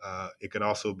 It could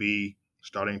also be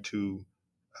starting to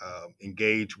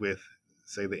engage with,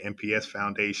 say, the MPS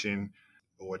Foundation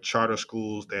or charter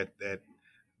schools that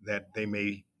they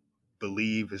may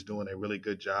believe is doing a really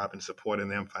good job in supporting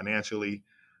them financially.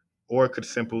 Or it could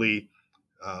simply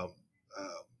um,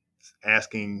 uh,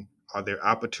 asking, are there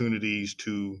opportunities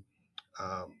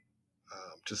um,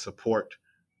 to support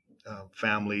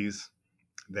families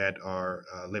that are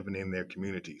living in their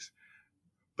communities?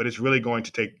 But it's really going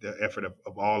to take the effort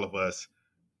of all of us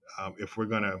if we're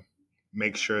going to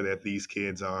make sure that these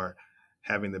kids are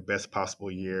having the best possible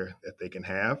year that they can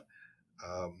have.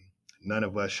 Um, None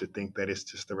of us should think that it's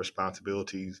just the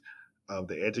responsibilities of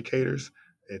the educators.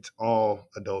 It's all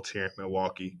adults here in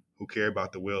Milwaukee who care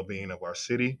about the well-being of our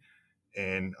city,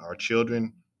 and our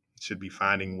children should be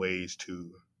finding ways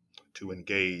to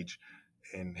engage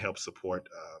and help support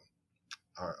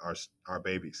our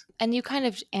babies. And you kind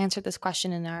of answered this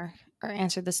question or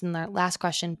answered this in the last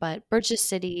question, but Bridge the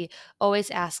City always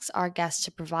asks our guests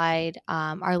to provide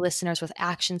our listeners with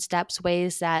action steps,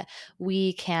 ways that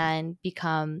we can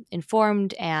become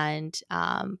informed and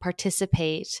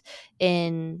participate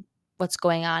in what's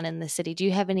going on in the city. Do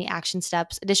you have any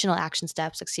additional action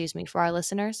steps, for our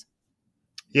listeners?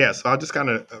 Yeah, so I'll just kind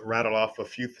of rattle off a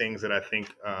few things that I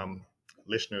think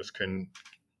listeners can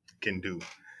do.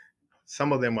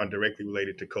 Some of them are directly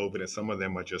related to COVID, and some of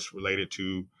them are just related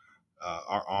to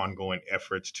our ongoing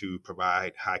efforts to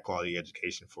provide high quality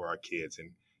education for our kids.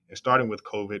 And starting with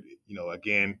COVID,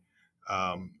 again,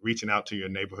 reaching out to your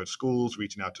neighborhood schools,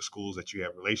 reaching out to schools that you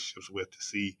have relationships with to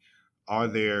see, are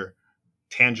there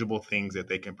tangible things that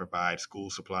they can provide, school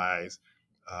supplies,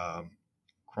 um,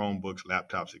 Chromebooks,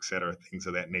 laptops, et cetera, things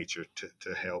of that nature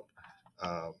to help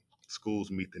uh,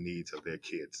 schools meet the needs of their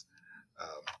kids.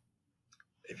 Um,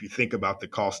 if you think about the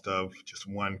cost of just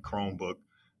one Chromebook,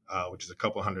 which is a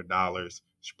couple $100,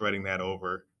 spreading that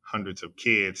over hundreds of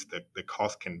kids, the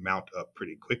cost can mount up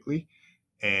pretty quickly.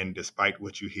 And despite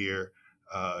what you hear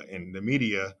in the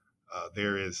media,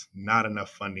 there is not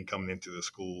enough funding coming into the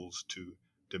schools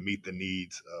to meet the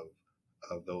needs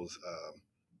of those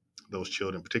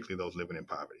children, particularly those living in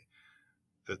poverty.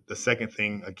 The second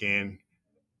thing, again,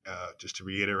 just to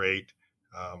reiterate,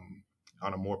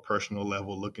 on a more personal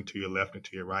level, looking to your left and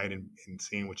to your right and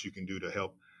seeing what you can do to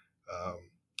help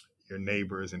your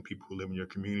neighbors and people who live in your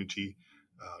community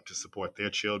to support their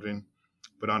children.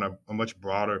 But on a much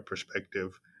broader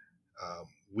perspective,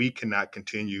 we cannot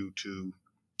continue to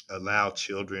allow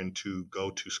children to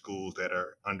go to schools that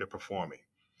are underperforming.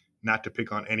 Not to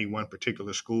pick on any one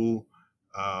particular school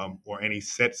or any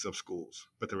sets of schools,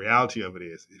 but the reality of it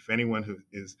is, if anyone who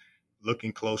is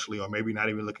looking closely, or maybe not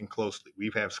even looking closely,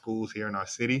 we've had schools here in our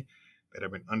city that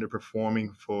have been underperforming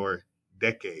for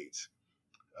decades.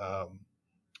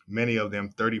 Many of them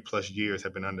 30 plus years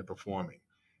have been underperforming.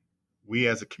 We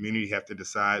as a community have to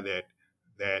decide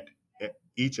that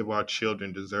each of our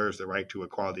children deserves the right to a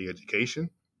quality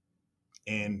education.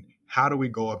 And how do we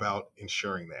go about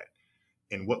ensuring that?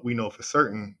 And what we know for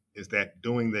certain is that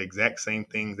doing the exact same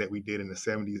things that we did in the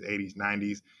 70s, 80s,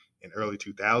 90s, and early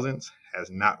 2000s has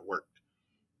not worked.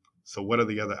 So what are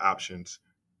the other options?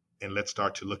 And let's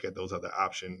start to look at those other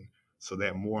options so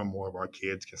that more and more of our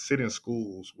kids can sit in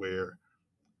schools where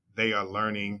they are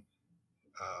learning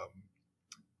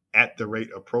at the rate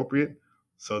appropriate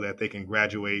so that they can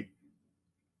graduate,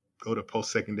 go to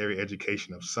post-secondary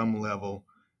education of some level,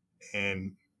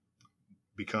 and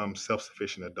become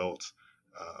self-sufficient adults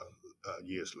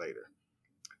years later.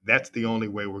 That's the only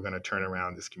way we're going to turn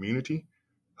around this community.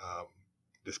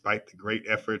 Despite the great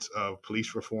efforts of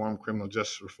police reform, criminal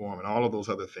justice reform, and all of those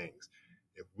other things,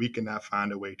 if we cannot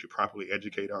find a way to properly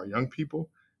educate our young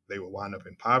people, they will wind up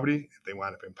in poverty. If they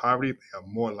wind up in poverty, they are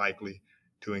more likely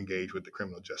to engage with the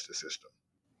criminal justice system.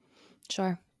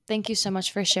 Sure. Thank you so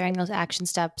much for sharing those action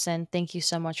steps, and thank you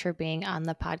so much for being on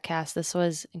the podcast. This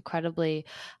was incredibly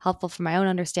helpful for my own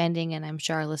understanding, and I'm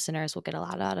sure our listeners will get a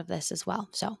lot out of this as well.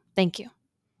 So thank you.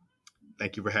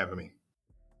 Thank you for having me.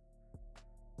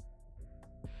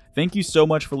 Thank you so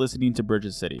much for listening to Bridge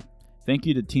the City. Thank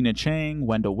you to Tina Chang,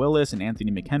 Wendell Willis, and Anthony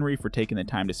McHenry for taking the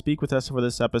time to speak with us for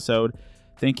this episode.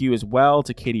 Thank you as well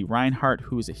to Katie Reinhart,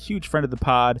 who is a huge friend of the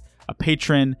pod, a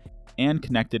patron, and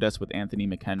connected us with Anthony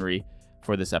McHenry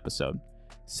for this episode.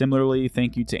 Similarly,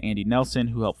 thank you to Andy Nelson,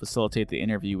 who helped facilitate the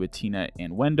interview with Tina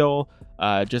and Wendell.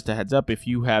 Just a heads up, if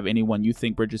you have anyone you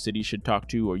think Bridge the City should talk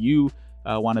to, or you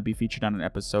want to be featured on an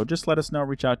episode, just let us know.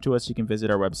 Reach out to us. You can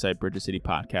visit our website,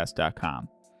 bridgethecitypodcast.com.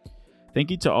 Thank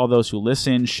you to all those who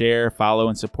listen, share, follow,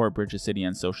 and support Bridge the City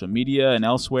on social media and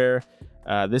elsewhere.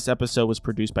 This episode was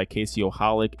produced by Casey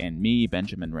O'Hollick and me,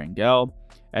 Benjamin Rangel.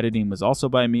 Editing was also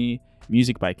by me.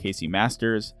 Music by Casey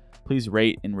Masters. Please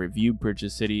rate and review Bridge the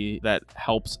City. That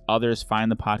helps others find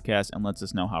the podcast and lets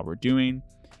us know how we're doing.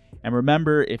 And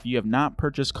remember, if you have not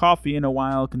purchased coffee in a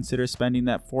while, consider spending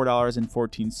that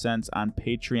 $4.14 on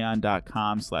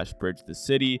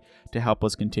patreon.com/bridgethecity to help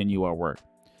us continue our work.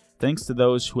 Thanks to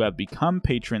those who have become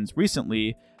patrons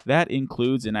recently. That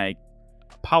includes, and I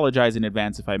apologize in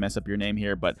advance if I mess up your name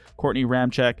here, but Courtney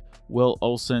Ramchek, Will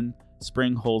Olson,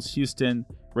 Spring Holes Houston,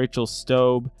 Rachel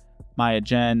Stobe, Maya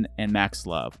Jen, and Max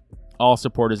Love. All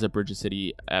supporters of Bridge the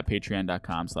City at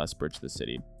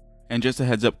patreon.com/bridgethecity. And just a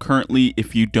heads up, currently,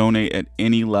 if you donate at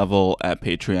any level at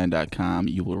patreon.com,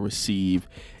 you will receive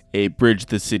a Bridge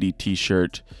the City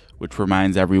t-shirt, which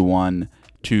reminds everyone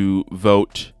to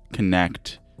vote,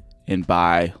 connect, and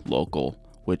buy local,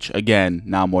 which again,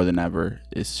 now more than ever,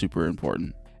 is super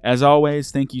important. As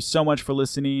always, thank you so much for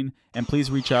listening, and please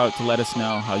reach out to let us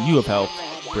know how you have helped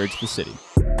Bridge the City.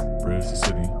 Bridge the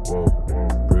City.